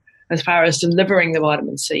 isn't it, as far as delivering the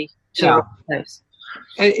vitamin C to the place?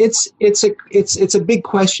 It's a big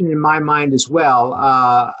question in my mind as well.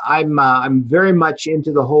 I'm very much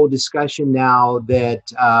into the whole discussion now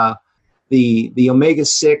that the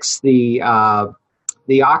omega-6,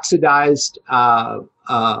 the oxidized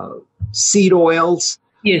seed oils,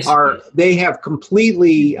 yes, they have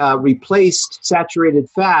completely replaced saturated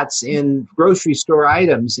fats in grocery store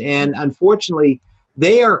items, and unfortunately,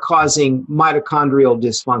 they are causing mitochondrial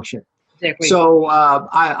dysfunction. Exactly. So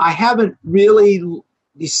I haven't really,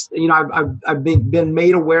 I've been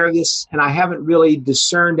made aware of this, and I haven't really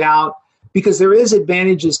discerned out, because there is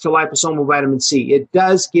advantages to liposomal vitamin C. It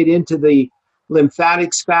does get into the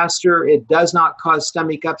lymphatics faster. It does not cause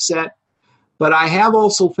stomach upset. But I have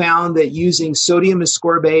also found that using sodium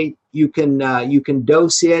ascorbate, you can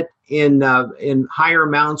dose it in higher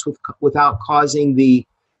amounts without causing the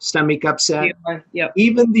stomach upset. Yeah.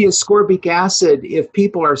 Even the ascorbic acid, if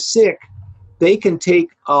people are sick, they can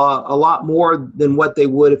take a lot more than what they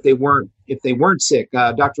would if they weren't sick.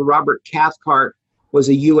 Dr. Robert Cathcart was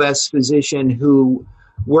a U.S. physician who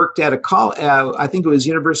worked at I think it was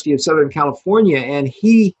University of Southern California, and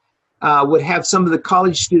he would have some of the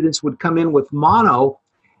college students would come in with mono,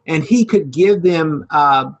 and he could give them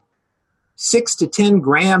 6 to 10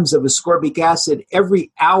 grams of ascorbic acid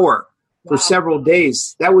every hour for several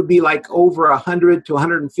days. That would be like over 100 to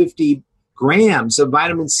 150 grams of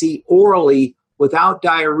vitamin C orally without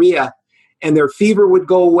diarrhea. And their fever would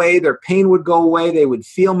go away, their pain would go away, they would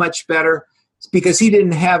feel much better because he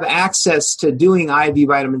didn't have access to doing IV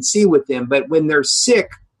vitamin C with them. But when they're sick,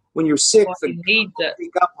 when you're sick, they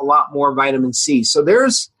pick up a lot more vitamin C. So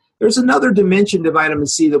there's another dimension to vitamin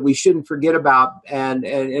C that we shouldn't forget about, and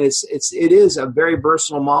it is a very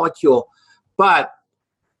versatile molecule. But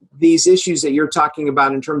these issues that you're talking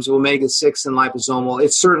about in terms of omega-6 and liposomal,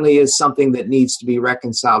 it certainly is something that needs to be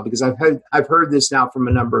reconciled, because I've heard this now from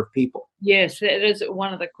a number of people. Yes, that is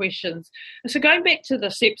one of the questions. So going back to the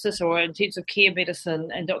sepsis or intensive care medicine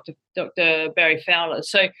and Dr. Barry Fowler.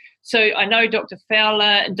 So I know Dr. Fowler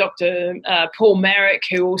and Dr. Paul Marik,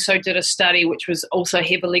 who also did a study which was also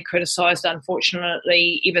heavily criticised,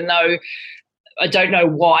 unfortunately, even though I don't know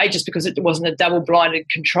why, just because it wasn't a double-blinded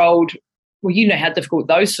controlled. Well, you know how difficult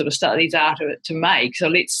those sort of studies are to make. So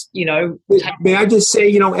let's, May I just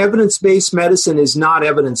say, evidence-based medicine is not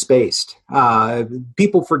evidence-based.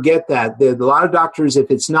 People forget that. A lot of doctors, if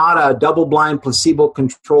it's not a double-blind,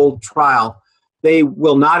 placebo-controlled trial, they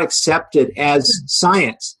will not accept it as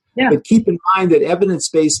science. Yeah. But keep in mind that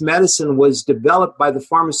evidence-based medicine was developed by the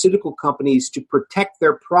pharmaceutical companies to protect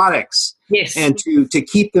their products. Yes. And to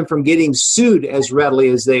keep them from getting sued as readily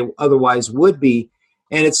as they otherwise would be.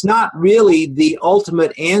 And it's not really the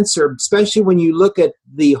ultimate answer, especially when you look at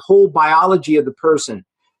the whole biology of the person.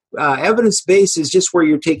 Evidence-based is just where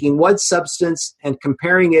you're taking one substance and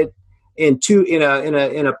comparing it in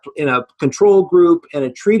a control group and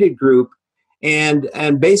a treated group, and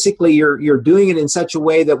basically you're doing it in such a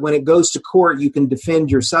way that when it goes to court, you can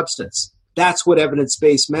defend your substance. That's what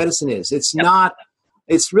evidence-based medicine is. It's not.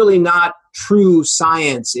 It's really not true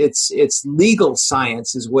science. It's legal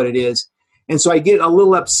science is what it is. And so I get a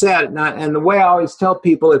little upset, and the way I always tell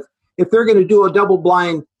people, if they're going to do a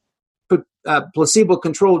double-blind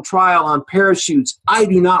placebo-controlled trial on parachutes, I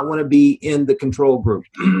do not want to be in the control group.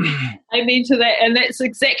 Amen to that, and that's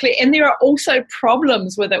exactly. And there are also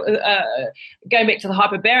problems with it. Going back to the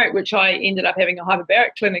hyperbaric, which I ended up having a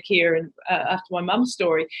hyperbaric clinic here, and after my mum's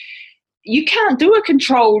story, you can't do a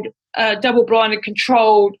controlled, double-blinded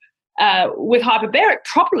controlled with hyperbaric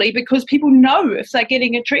properly because people know if they're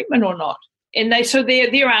getting a treatment or not. And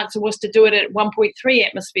their answer was to do it at 1.3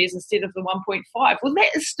 atmospheres instead of the 1.5. Well, that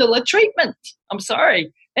is still a treatment. I'm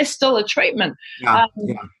sorry, that's still a treatment. Yeah.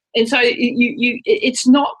 And so it's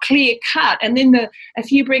not clear cut. And then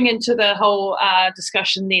if you bring into the whole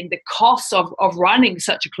discussion then the costs of running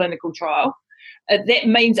such a clinical trial, that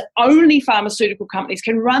means only pharmaceutical companies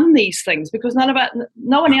can run these things because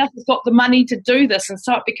no one else has got the money to do this. And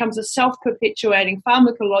so it becomes a self-perpetuating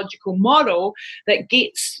pharmacological model that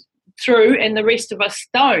gets through and the rest of us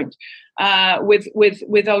don't.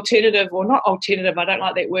 With alternative, or not alternative, I don't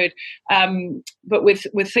like that word, but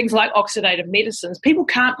with things like oxidative medicines, people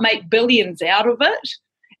can't make billions out of it,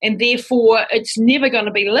 and therefore it's never going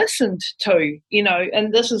to be listened to,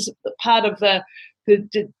 and this is part of the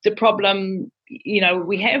problem,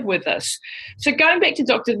 we have with this. So going back to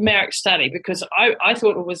Dr. Marik's study, because I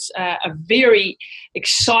thought it was a very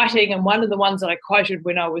exciting and one of the ones that I quoted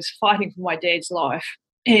when I was fighting for my dad's life.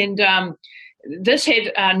 And this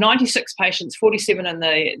had 96 patients, 47 in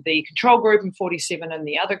the control group and 47 in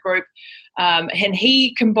the other group. And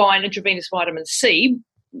he combined intravenous vitamin C,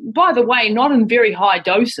 by the way, not in very high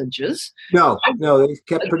dosages. No, they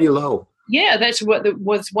kept pretty low. Yeah, that's what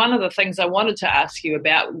was one of the things I wanted to ask you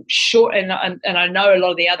about. Sure, and I know a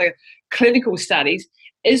lot of the other clinical studies,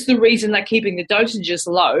 is the reason they're keeping the dosages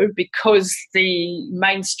low because the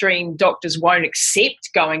mainstream doctors won't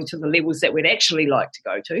accept going to the levels that we'd actually like to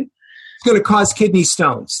go to. It's going to cause kidney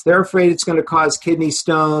stones. They're afraid it's going to cause kidney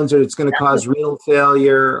stones, or it's going to cause renal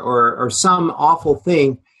failure or some awful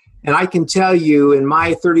thing. And I can tell you, in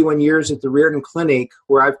my 31 years at the Reardon Clinic,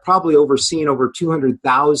 where I've probably overseen over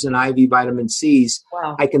 200,000 IV vitamin Cs,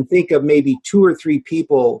 wow. I can think of maybe 2 or 3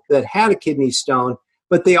 people that had a kidney stone,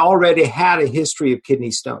 but they already had a history of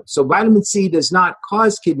kidney stones. So vitamin C does not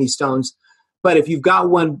cause kidney stones, but if you've got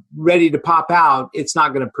one ready to pop out, it's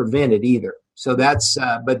not going to prevent it either. So that's,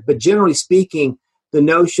 but generally speaking, the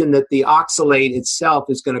notion that the oxalate itself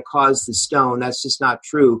is going to cause the stone, that's just not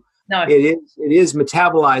true. No. It is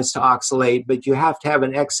metabolized to oxalate, but you have to have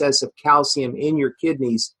an excess of calcium in your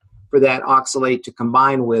kidneys for that oxalate to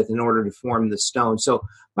combine with in order to form the stone. So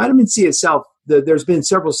vitamin C itself, there's been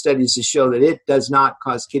several studies to show that it does not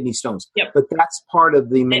cause kidney stones. Yep. But that's part of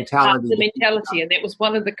the mentality. That's the mentality, and that was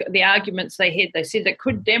one of the arguments they had. They said it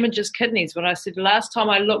could damage his kidneys. But I said, last time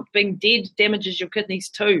I looked, being dead damages your kidneys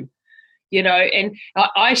too. And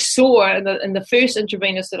I saw in the first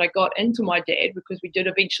intravenous that I got into my dad, because we did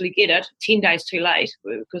eventually get it 10 days too late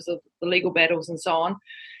because of the legal battles and so on,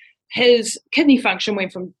 his kidney function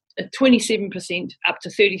went from 27% up to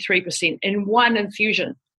 33% in one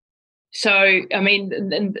infusion. So, I mean,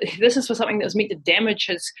 and this is for something that was meant to damage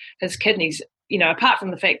his kidneys, apart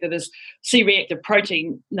from the fact that his C-reactive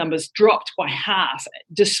protein numbers dropped by half,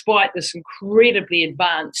 despite this incredibly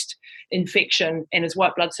advanced infection, and his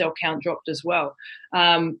white blood cell count dropped as well.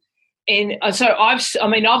 And so I've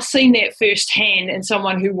seen that firsthand in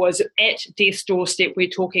someone who was at death's doorstep. We're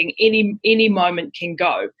talking any moment can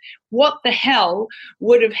go. What the hell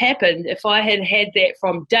would have happened if I had had that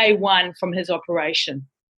from day one from his operation?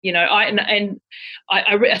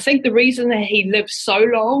 I think the reason that he lived so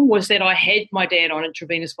long was that I had my dad on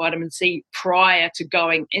intravenous vitamin C prior to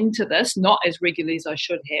going into this, not as regularly as I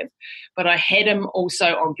should have, but I had him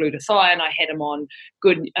also on glutathione, I had him on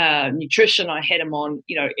good nutrition, I had him on,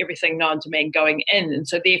 everything known to man going in. And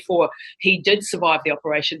so therefore he did survive the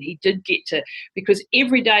operation. He did get to, because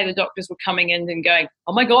every day the doctors were coming in and going,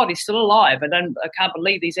 oh my God, he's still alive. I can't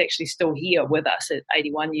believe he's actually still here with us at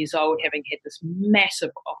 81 years old, having had this massive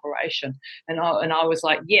operation. And I was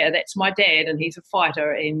like, yeah, that's my dad, and he's a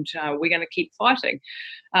fighter, and we're going to keep fighting.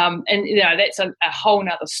 That's a whole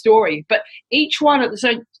nother story. But each one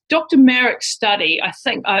so Dr. Marek's study, I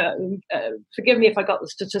think, forgive me if I got the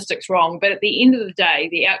statistics wrong, but at the end of the day,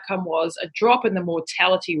 the outcome was a drop in the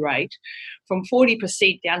mortality rate from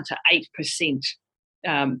 40% down to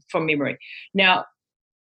 8% from memory. Now,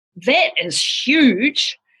 that is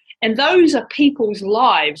huge. And those are people's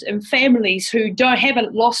lives and families who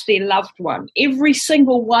haven't lost their loved one. Every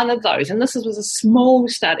single one of those. And this was a small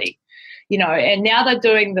study, and now they're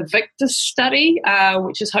doing the Victus study,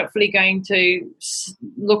 which is hopefully going to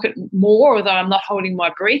look at more, although I'm not holding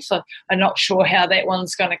my breath. I'm not sure how that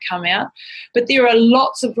one's going to come out. But there are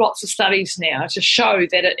lots of studies now to show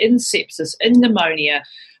that in sepsis, in pneumonia,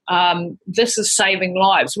 this is saving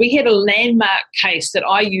lives. We had a landmark case that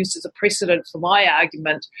I used as a precedent for my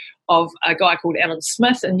argument of a guy called Alan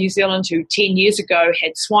Smith in New Zealand who 10 years ago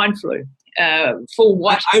had swine flu. Full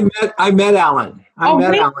what? I met Alan.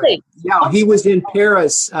 Really? Alan. Yeah, he was in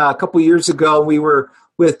Paris a couple years ago. We were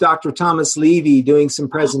with Dr. Thomas Levy doing some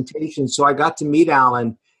presentations, so I got to meet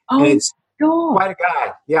Alan. Oh, and it's God. Quite a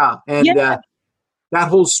guy. Yeah, and that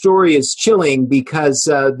whole story is chilling because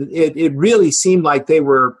it really seemed like they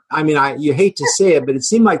were. I mean, you hate to say it, but it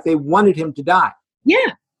seemed like they wanted him to die.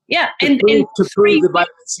 Yeah, to prove the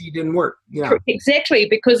vitamin C didn't work. Yeah, exactly,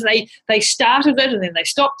 because they started it and then they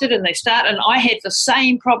stopped it and and I had the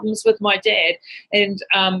same problems with my dad. And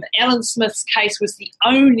Alan Smith's case was the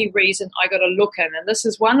only reason I got a look in, and this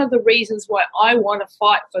is one of the reasons why I want to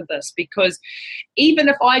fight for this, because even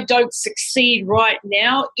if I don't succeed right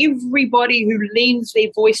now, everybody who lends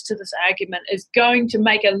their voice to this argument is going to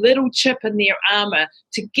make a little chip in their armor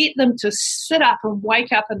to get them to sit up and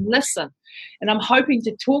wake up and listen. And I'm hoping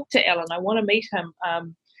to talk to Alan. I want to meet him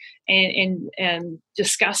and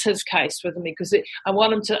discuss his case with him, because I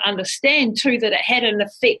want him to understand too that it had an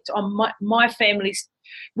effect on my family's.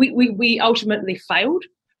 We ultimately failed,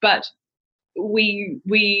 but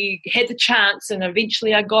we had the chance, and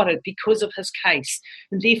eventually I got it because of his case.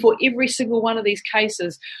 And therefore, every single one of these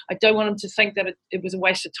cases, I don't want him to think that it was a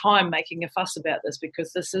waste of time making a fuss about this,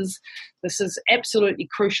 because this is absolutely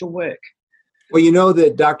crucial work. Well, you know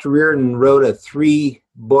that Dr. Reardon wrote a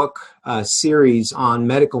 3-book series on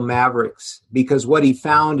medical mavericks, because what he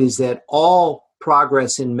found is that all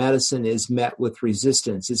progress in medicine is met with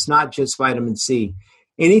resistance. It's not just vitamin C.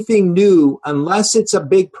 Anything new, unless it's a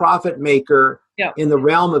big profit maker in the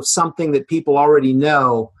realm of something that people already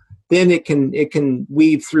know, then it can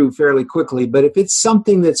weave through fairly quickly. But if it's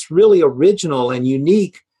something that's really original and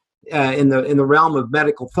unique in the realm of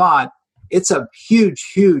medical thought, it's a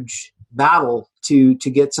huge battle to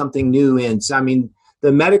get something new in. So, I mean,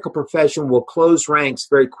 the medical profession will close ranks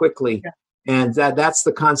very quickly. Yeah. And that's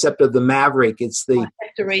the concept of the maverick. It's I have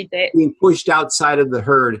to read that. Being pushed outside of the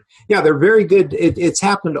herd. Yeah, they're very good. It's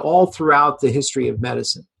happened all throughout the history of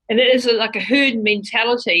medicine. And it is like a herd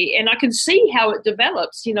mentality. And I can see how it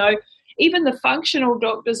develops, even the functional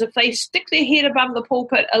doctors, if they stick their head above the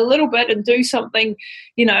pulpit a little bit and do something,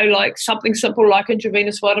 like something simple like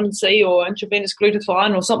intravenous vitamin C or intravenous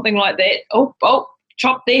glutathione or something like that,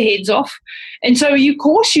 chop their heads off. And so, of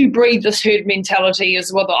course, you breed this herd mentality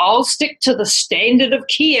as well. I'll stick to the standard of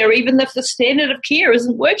care, even if the standard of care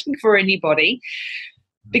isn't working for anybody,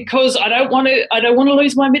 because I don't want to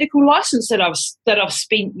lose my medical license that I've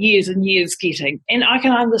spent years and years getting. And I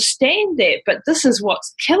can understand that, but this is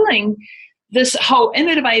what's killing this whole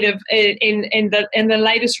innovative and the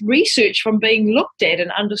latest research from being looked at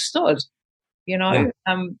and understood. And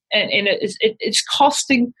it's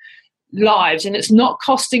costing lives, and it's not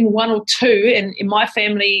costing one or two. And in my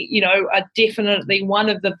family, are definitely one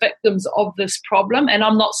of the victims of this problem. And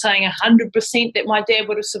I'm not saying 100% that my dad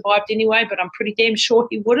would have survived anyway, but I'm pretty damn sure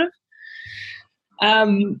he would have.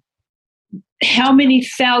 How many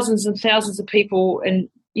thousands and thousands of people, and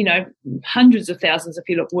hundreds of thousands if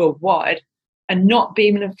you look worldwide, are not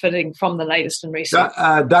benefiting from the latest in research?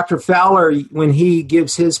 Dr. Fowler, when he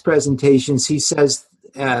gives his presentations, he says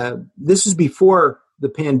this was before the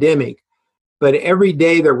pandemic, but every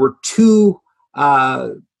day there were 2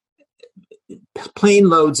 plane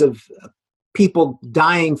loads of people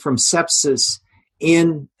dying from sepsis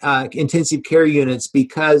in intensive care units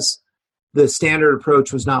because the standard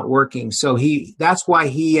approach was not working. So that's why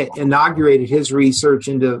he inaugurated his research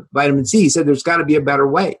into vitamin C. He said there's got to be a better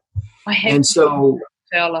way. I have to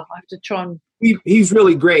try and... He's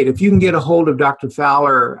really great. If you can get a hold of Dr.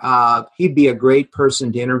 Fowler, he'd be a great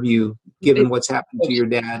person to interview, given what's happened to your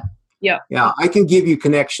dad. Yeah. Yeah, I can give you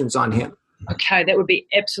connections on him. Okay, that would be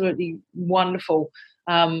absolutely wonderful.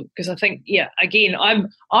 Because I think, again, I'm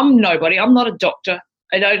nobody. I'm not a doctor.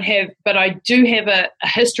 But I do have a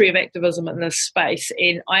history of activism in this space,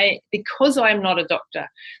 and because I am not a doctor,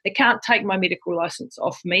 they can't take my medical license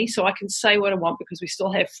off me, so I can say what I want because we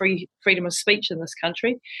still have freedom of speech in this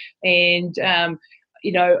country, and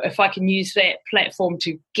if I can use that platform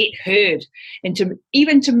to get heard and to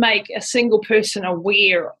make a single person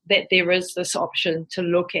aware that there is this option to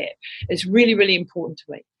look at, is really, really important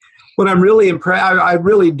to me. What I'm really impressed, I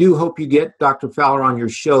really do hope you get Dr. Fowler on your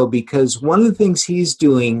show, because one of the things he's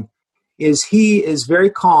doing is he is very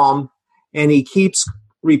calm and he keeps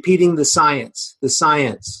repeating the science,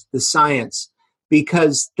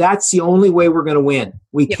 because that's the only way we're going to win.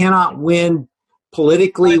 We cannot win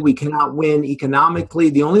politically. We cannot win economically.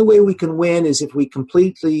 The only way we can win is if we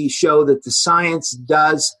completely show that the science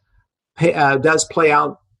does play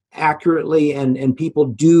out accurately, and people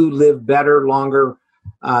do live better, longer,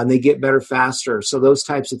 and they get better faster. So those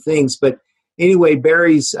types of things. But anyway,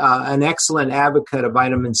 Barry's an excellent advocate of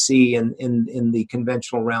vitamin C in the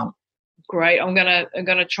conventional realm. Great. I'm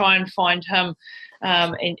gonna try and find him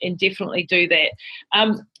and definitely do that.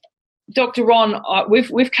 Dr. Ron,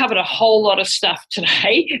 we've covered a whole lot of stuff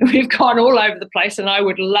today. We've gone all over the place, and I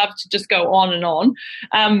would love to just go on and on.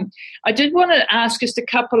 I did want to ask just a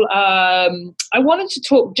couple. I wanted to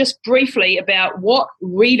talk just briefly about what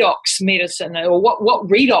redox medicine, or what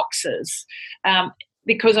redox is,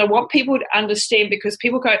 because I want people to understand, because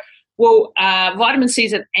people go, well, vitamin C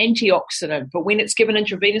is an antioxidant, but when it's given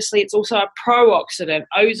intravenously, it's also a pro-oxidant.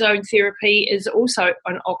 Ozone therapy is also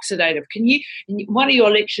an oxidative. In one of your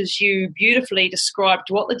lectures, you beautifully described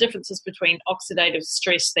what the difference is between oxidative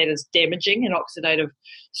stress that is damaging and oxidative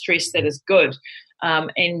stress that is good.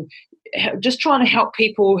 And just trying to help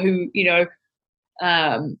people who, get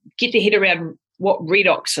their head around what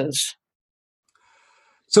redox is.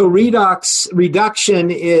 So reduction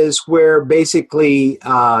is where basically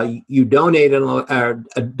you donate an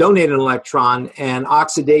electron, and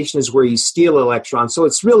oxidation is where you steal an electron. So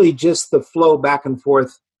it's really just the flow back and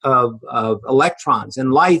forth of electrons,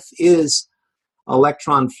 and life is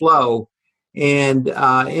electron flow. And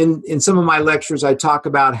in some of my lectures, I talk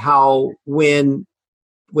about how when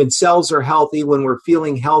cells are healthy, when we're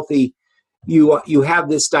feeling healthy, you have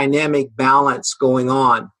this dynamic balance going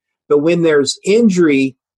on. But when there's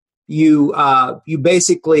injury, you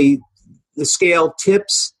basically, the scale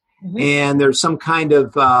tips, and there's some kind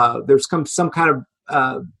of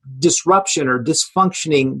disruption or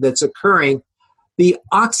dysfunctioning that's occurring. The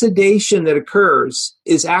oxidation that occurs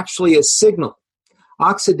is actually a signal.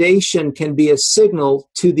 Oxidation can be a signal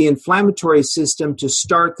to the inflammatory system to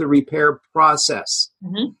start the repair process.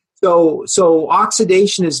 So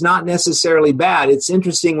oxidation is not necessarily bad. It's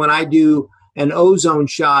interesting, when I do an ozone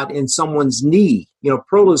shot in someone's knee,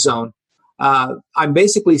 prolozone, I'm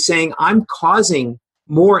basically saying I'm causing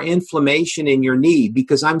more inflammation in your knee,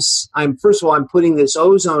 because I'm first of all, I'm putting this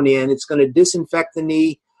ozone in. It's going to disinfect the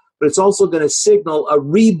knee, but it's also going to signal a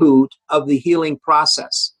reboot of the healing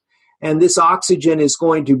process. And this oxygen is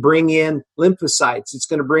going to bring in lymphocytes. It's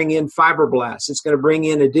going to bring in fibroblasts. It's going to bring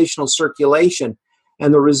in additional circulation.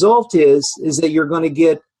 And the result is that you're going to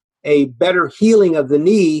get a better healing of the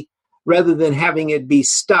knee, rather than having it be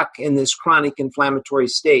stuck in this chronic inflammatory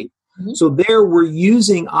state. Mm-hmm. So there we're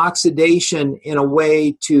using oxidation in a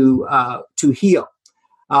way to heal.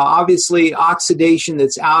 Obviously, oxidation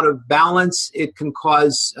that's out of balance, it can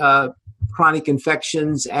cause chronic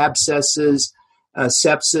infections, abscesses,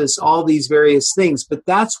 sepsis, all these various things. But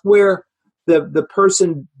that's where the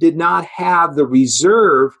person did not have the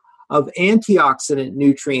reserve of antioxidant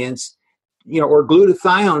nutrients, or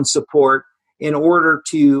glutathione support in order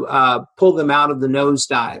to pull them out of the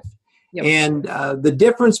nosedive. Yep. And the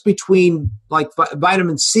difference between like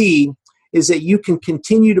vitamin C is that you can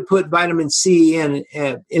continue to put vitamin C in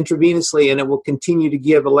intravenously and it will continue to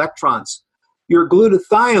give electrons. Your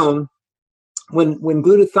glutathione, when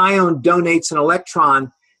glutathione donates an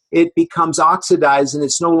electron, it becomes oxidized and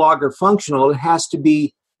it's no longer functional. It has to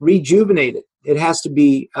be rejuvenated. It has to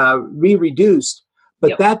be re-reduced.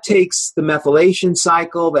 But that takes the methylation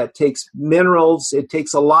cycle, that takes minerals, it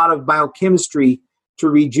takes a lot of biochemistry to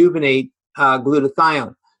rejuvenate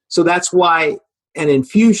glutathione. So that's why an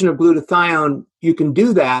infusion of glutathione, you can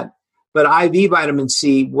do that, but IV vitamin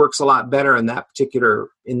C works a lot better in that particular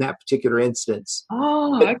instance.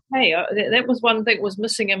 Oh, okay. That was one thing that was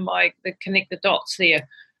missing in the connect the dots there,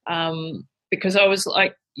 because I was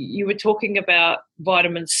like, you were talking about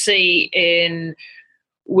vitamin C in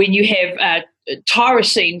when you have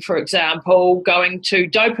tyrosine, for example, going to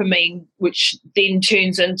dopamine, which then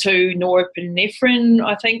turns into norepinephrine,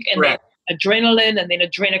 I think, and then adrenaline, and then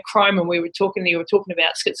adrenochrome. And you were talking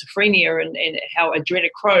about schizophrenia and how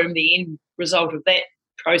adrenochrome, the end result of that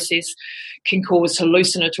process, can cause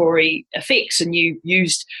hallucinatory effects. And you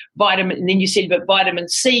used vitamin, and then you said, but vitamin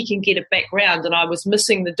C can get it back round, and I was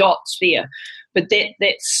missing the dots there. But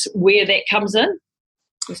that's where that comes in.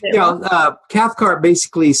 Cathcart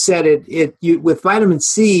basically said with vitamin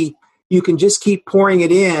C, you can just keep pouring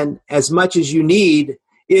it in as much as you need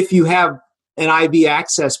if you have an IV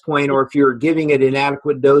access point or if you're giving it in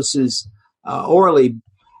adequate doses orally.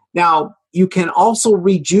 Now, you can also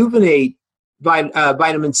rejuvenate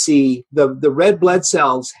vitamin C. The red blood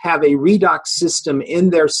cells have a redox system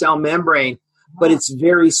in their cell membrane, but it's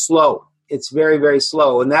very slow. It's very, very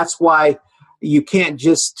slow. And that's why you can't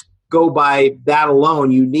just go by that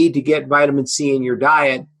alone. You need to get vitamin C in your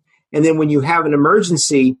diet. And then when you have an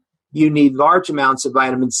emergency, you need large amounts of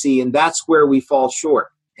vitamin C, and that's where we fall short.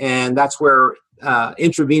 And that's where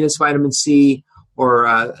intravenous vitamin C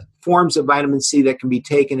or forms of vitamin C that can be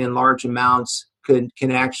taken in large amounts can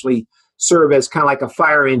actually serve as kind of like a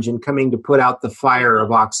fire engine coming to put out the fire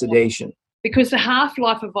of oxidation. Because the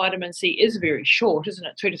half-life of vitamin C is very short, isn't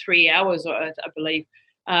it? 2 to 3 hours, I believe.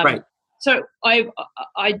 Right. So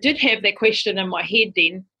I did have that question in my head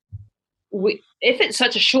then. If it's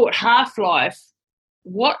such a short half-life,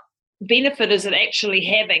 what benefit is it actually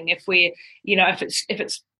having if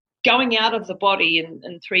it's going out of the body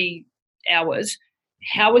in 3 hours,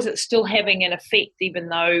 how is it still having an effect even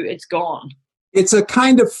though it's gone? It's a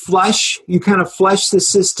kind of flush. You kind of flush the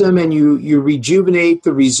system and you rejuvenate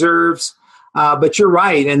the reserves. But you're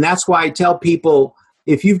right, and that's why I tell people,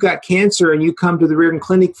 if you've got cancer and you come to the Reardon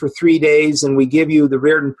Clinic for 3 days and we give you the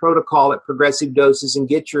Reardon protocol at progressive doses and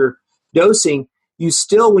get your dosing, you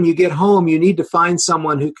still, when you get home, you need to find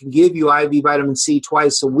someone who can give you IV vitamin C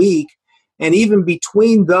twice a week. And even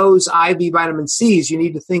between those IV vitamin Cs, you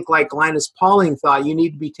need to think like Linus Pauling thought. You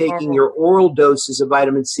need to be taking your oral doses of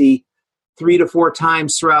vitamin C 3 to 4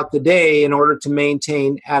 times throughout the day in order to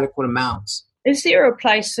maintain adequate amounts. Is there a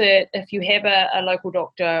place that if you have a local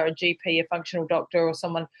doctor, a GP, a functional doctor or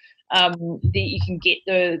someone, that you can get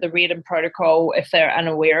the Reardon protocol if they're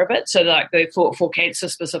unaware of it? So like for cancer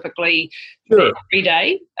specifically, sure. Every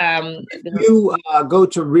day? You go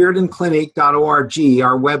to reardonclinic.org,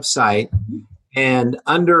 our website, and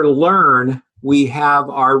under Learn, we have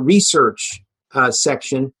our research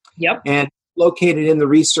section. Yep. And located in the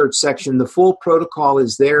research section, the full protocol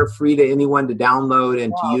is there, free to anyone to download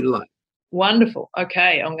and to utilize. Wonderful.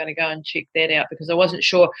 Okay, I'm going to go and check that out because I wasn't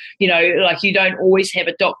sure, like you don't always have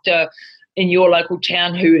a doctor in your local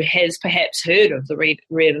town who has perhaps heard of the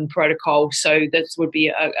Reardon protocol. So this would be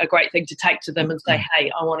a great thing to take to them and say, hey,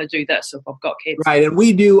 I want to do this if I've got cancer. Right, and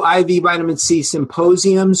we do IV vitamin C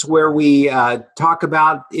symposiums where we talk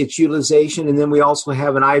about its utilization, and then we also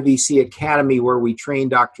have an IVC Academy where we train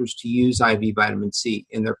doctors to use IV vitamin C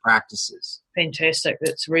in their practices. Fantastic.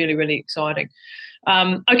 That's really, really exciting.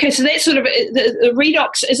 Okay, so that's sort of the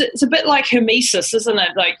redox. It's a bit like hormesis, isn't it?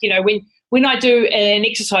 Like, when I do an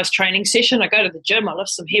exercise training session, I go to the gym, I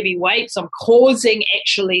lift some heavy weights, I'm causing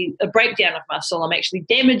actually a breakdown of muscle, I'm actually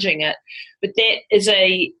damaging it. But that is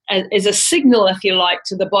a signal, if you like,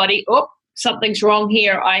 to the body, something's wrong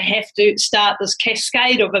here. I have to start this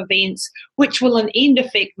cascade of events, which will in end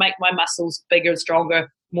effect make my muscles bigger,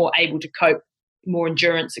 stronger, more able to cope, more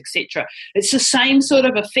endurance, etc. It's the same sort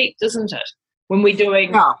of effect, isn't it? When we're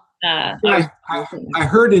doing... I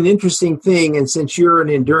heard an interesting thing, and since you're an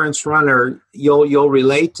endurance runner, you'll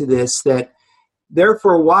relate to this, that there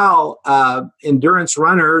for a while, endurance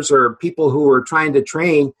runners or people who are trying to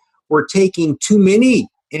train were taking too many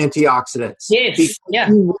antioxidants. Yes, yeah.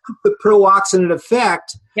 You want the pro-oxidant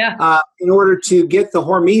effect in order to get the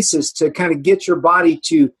hormesis to kind of get your body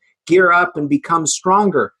to gear up and become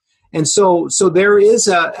stronger. And so there is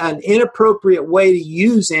an inappropriate way to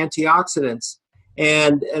use antioxidants.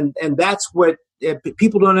 And that's what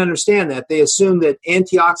people don't understand, that they assume that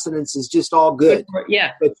antioxidants is just all good.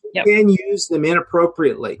 Yeah, but you can use them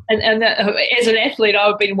inappropriately. And as an athlete,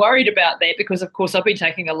 I've been worried about that because, of course, I've been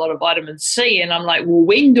taking a lot of vitamin C, and I'm like, well,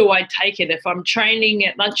 when do I take it? If I'm training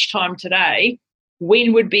at lunchtime today,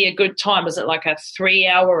 when would be a good time? Is it like a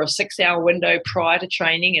 3-hour or 6-hour window prior to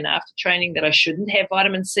training and after training that I shouldn't have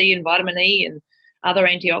vitamin C and vitamin E and other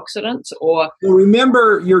antioxidants? Or well,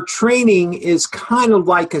 remember, your training is kind of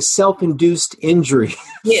like a self-induced injury.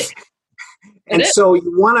 Yes. And so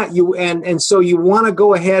you want to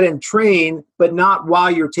go ahead and train, but not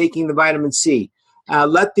while you're taking the vitamin C.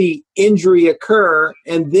 Let the injury occur,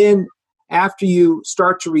 and then after you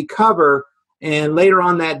start to recover, and later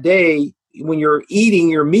on that day, when you're eating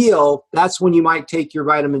your meal, that's when you might take your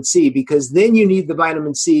vitamin C, because then you need the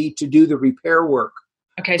vitamin C to do the repair work.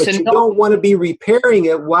 Okay, but you don't want to be repairing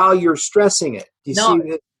it while you're stressing it. Do you see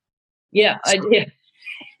that? Yeah,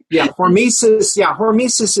 yeah.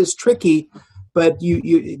 Hormesis is tricky, but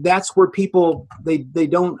you that's where people they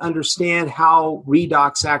don't understand how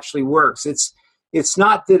redox actually works. It's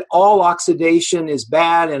not that all oxidation is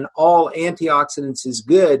bad and all antioxidants is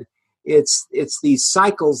good. It's these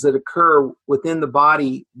cycles that occur within the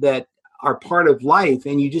body that are part of life,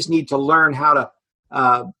 and you just need to learn how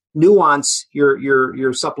to nuance your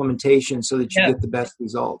supplementation so that you get the best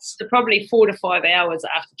results. So probably 4 to 5 hours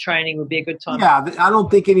after training would be a good time. Yeah, I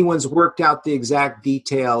don't think anyone's worked out the exact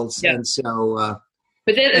details, and so.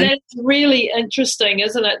 But that's really interesting,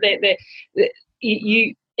 isn't it? That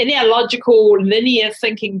you in our logical, linear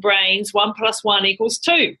thinking brains, 1 + 1 =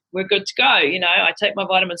 2. We're good to go. You know, I take my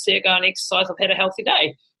vitamin C, I go and exercise, I've had a healthy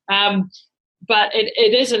day. But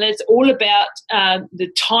it isn't. It's all about the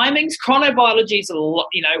timings. Chronobiology is a lot.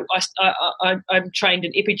 You know, I'm trained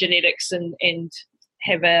in epigenetics and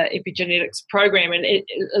have a epigenetics program, and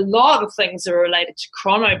a lot of things are related to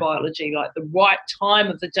chronobiology, like the right time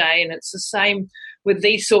of the day. And it's the same with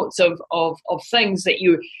these sorts of things, that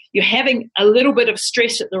you're having a little bit of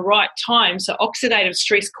stress at the right time. So oxidative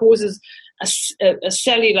stress causes a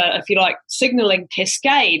cellular, if you like, signaling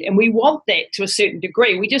cascade, and we want that to a certain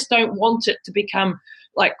degree. We just don't want it to become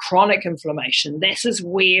like chronic inflammation. This is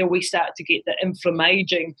where we start to get the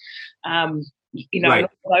inflammaging, right.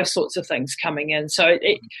 Those sorts of things coming in. So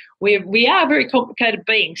we are very complicated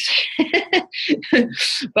beings.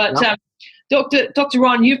 But Dr.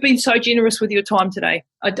 Ron, you've been so generous with your time today.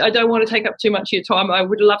 I don't want to take up too much of your time. I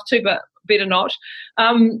would love to, but better not.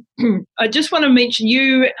 I just want to mention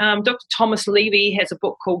you, Dr. Thomas Levy has a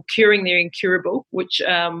book called Curing the Incurable, which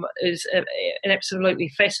is an absolutely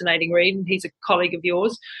fascinating read, and he's a colleague of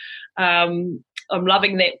yours. I'm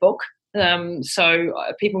loving that book. So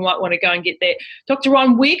people might want to go and get that. Dr.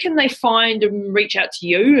 Ron, where can they find and reach out to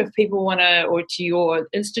you if people want to, or to your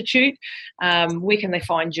institute? Where can they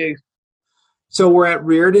find you? So we're at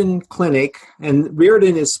Riordan Clinic, and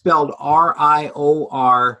Riordan is spelled Riordan,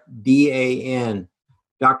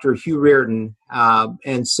 Dr. Hugh Riordan.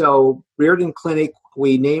 And so Riordan Clinic,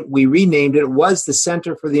 we renamed it. It was the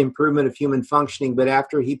Center for the Improvement of Human Functioning, but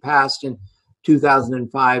after he passed in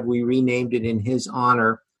 2005, we renamed it in his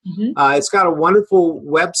honor. Mm-hmm. It's got a wonderful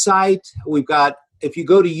website. We've got, if you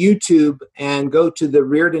go to YouTube and go to the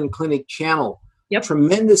Riordan Clinic channel,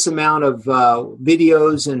 tremendous amount of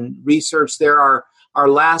videos and research. There are our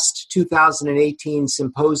last 2018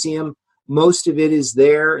 symposium. Most of it is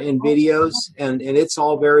there in videos, and it's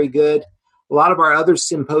all very good. A lot of our other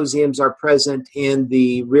symposiums are present in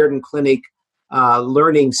the Riordan Clinic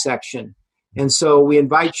learning section. And so we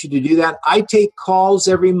invite you to do that. I take calls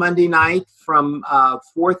every Monday night from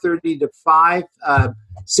 4:30 to 5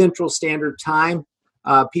 Central Standard Time.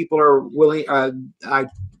 People are willing. I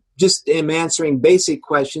just am answering basic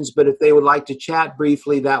questions, but if they would like to chat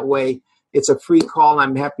briefly that way, it's a free call.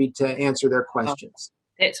 I'm happy to answer their questions.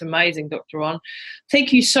 That's amazing, Dr. Ron.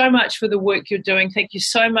 Thank you so much for the work you're doing. Thank you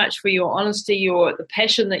so much for your honesty, the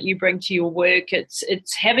passion that you bring to your work. It's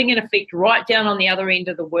having an effect right down on the other end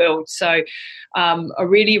of the world. So I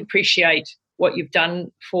really appreciate what you've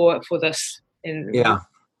done for this. And yeah.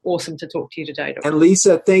 Awesome to talk to you today, Dr. And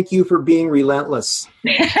Lisa, thank you for being relentless.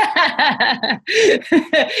 That's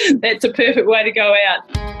a perfect way to go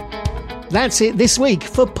out. That's it this week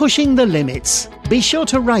for Pushing the Limits. Be sure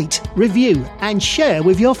to rate, review and share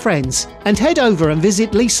with your friends. And head over and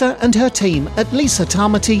visit Lisa and her team at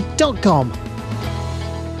lisatamati.com.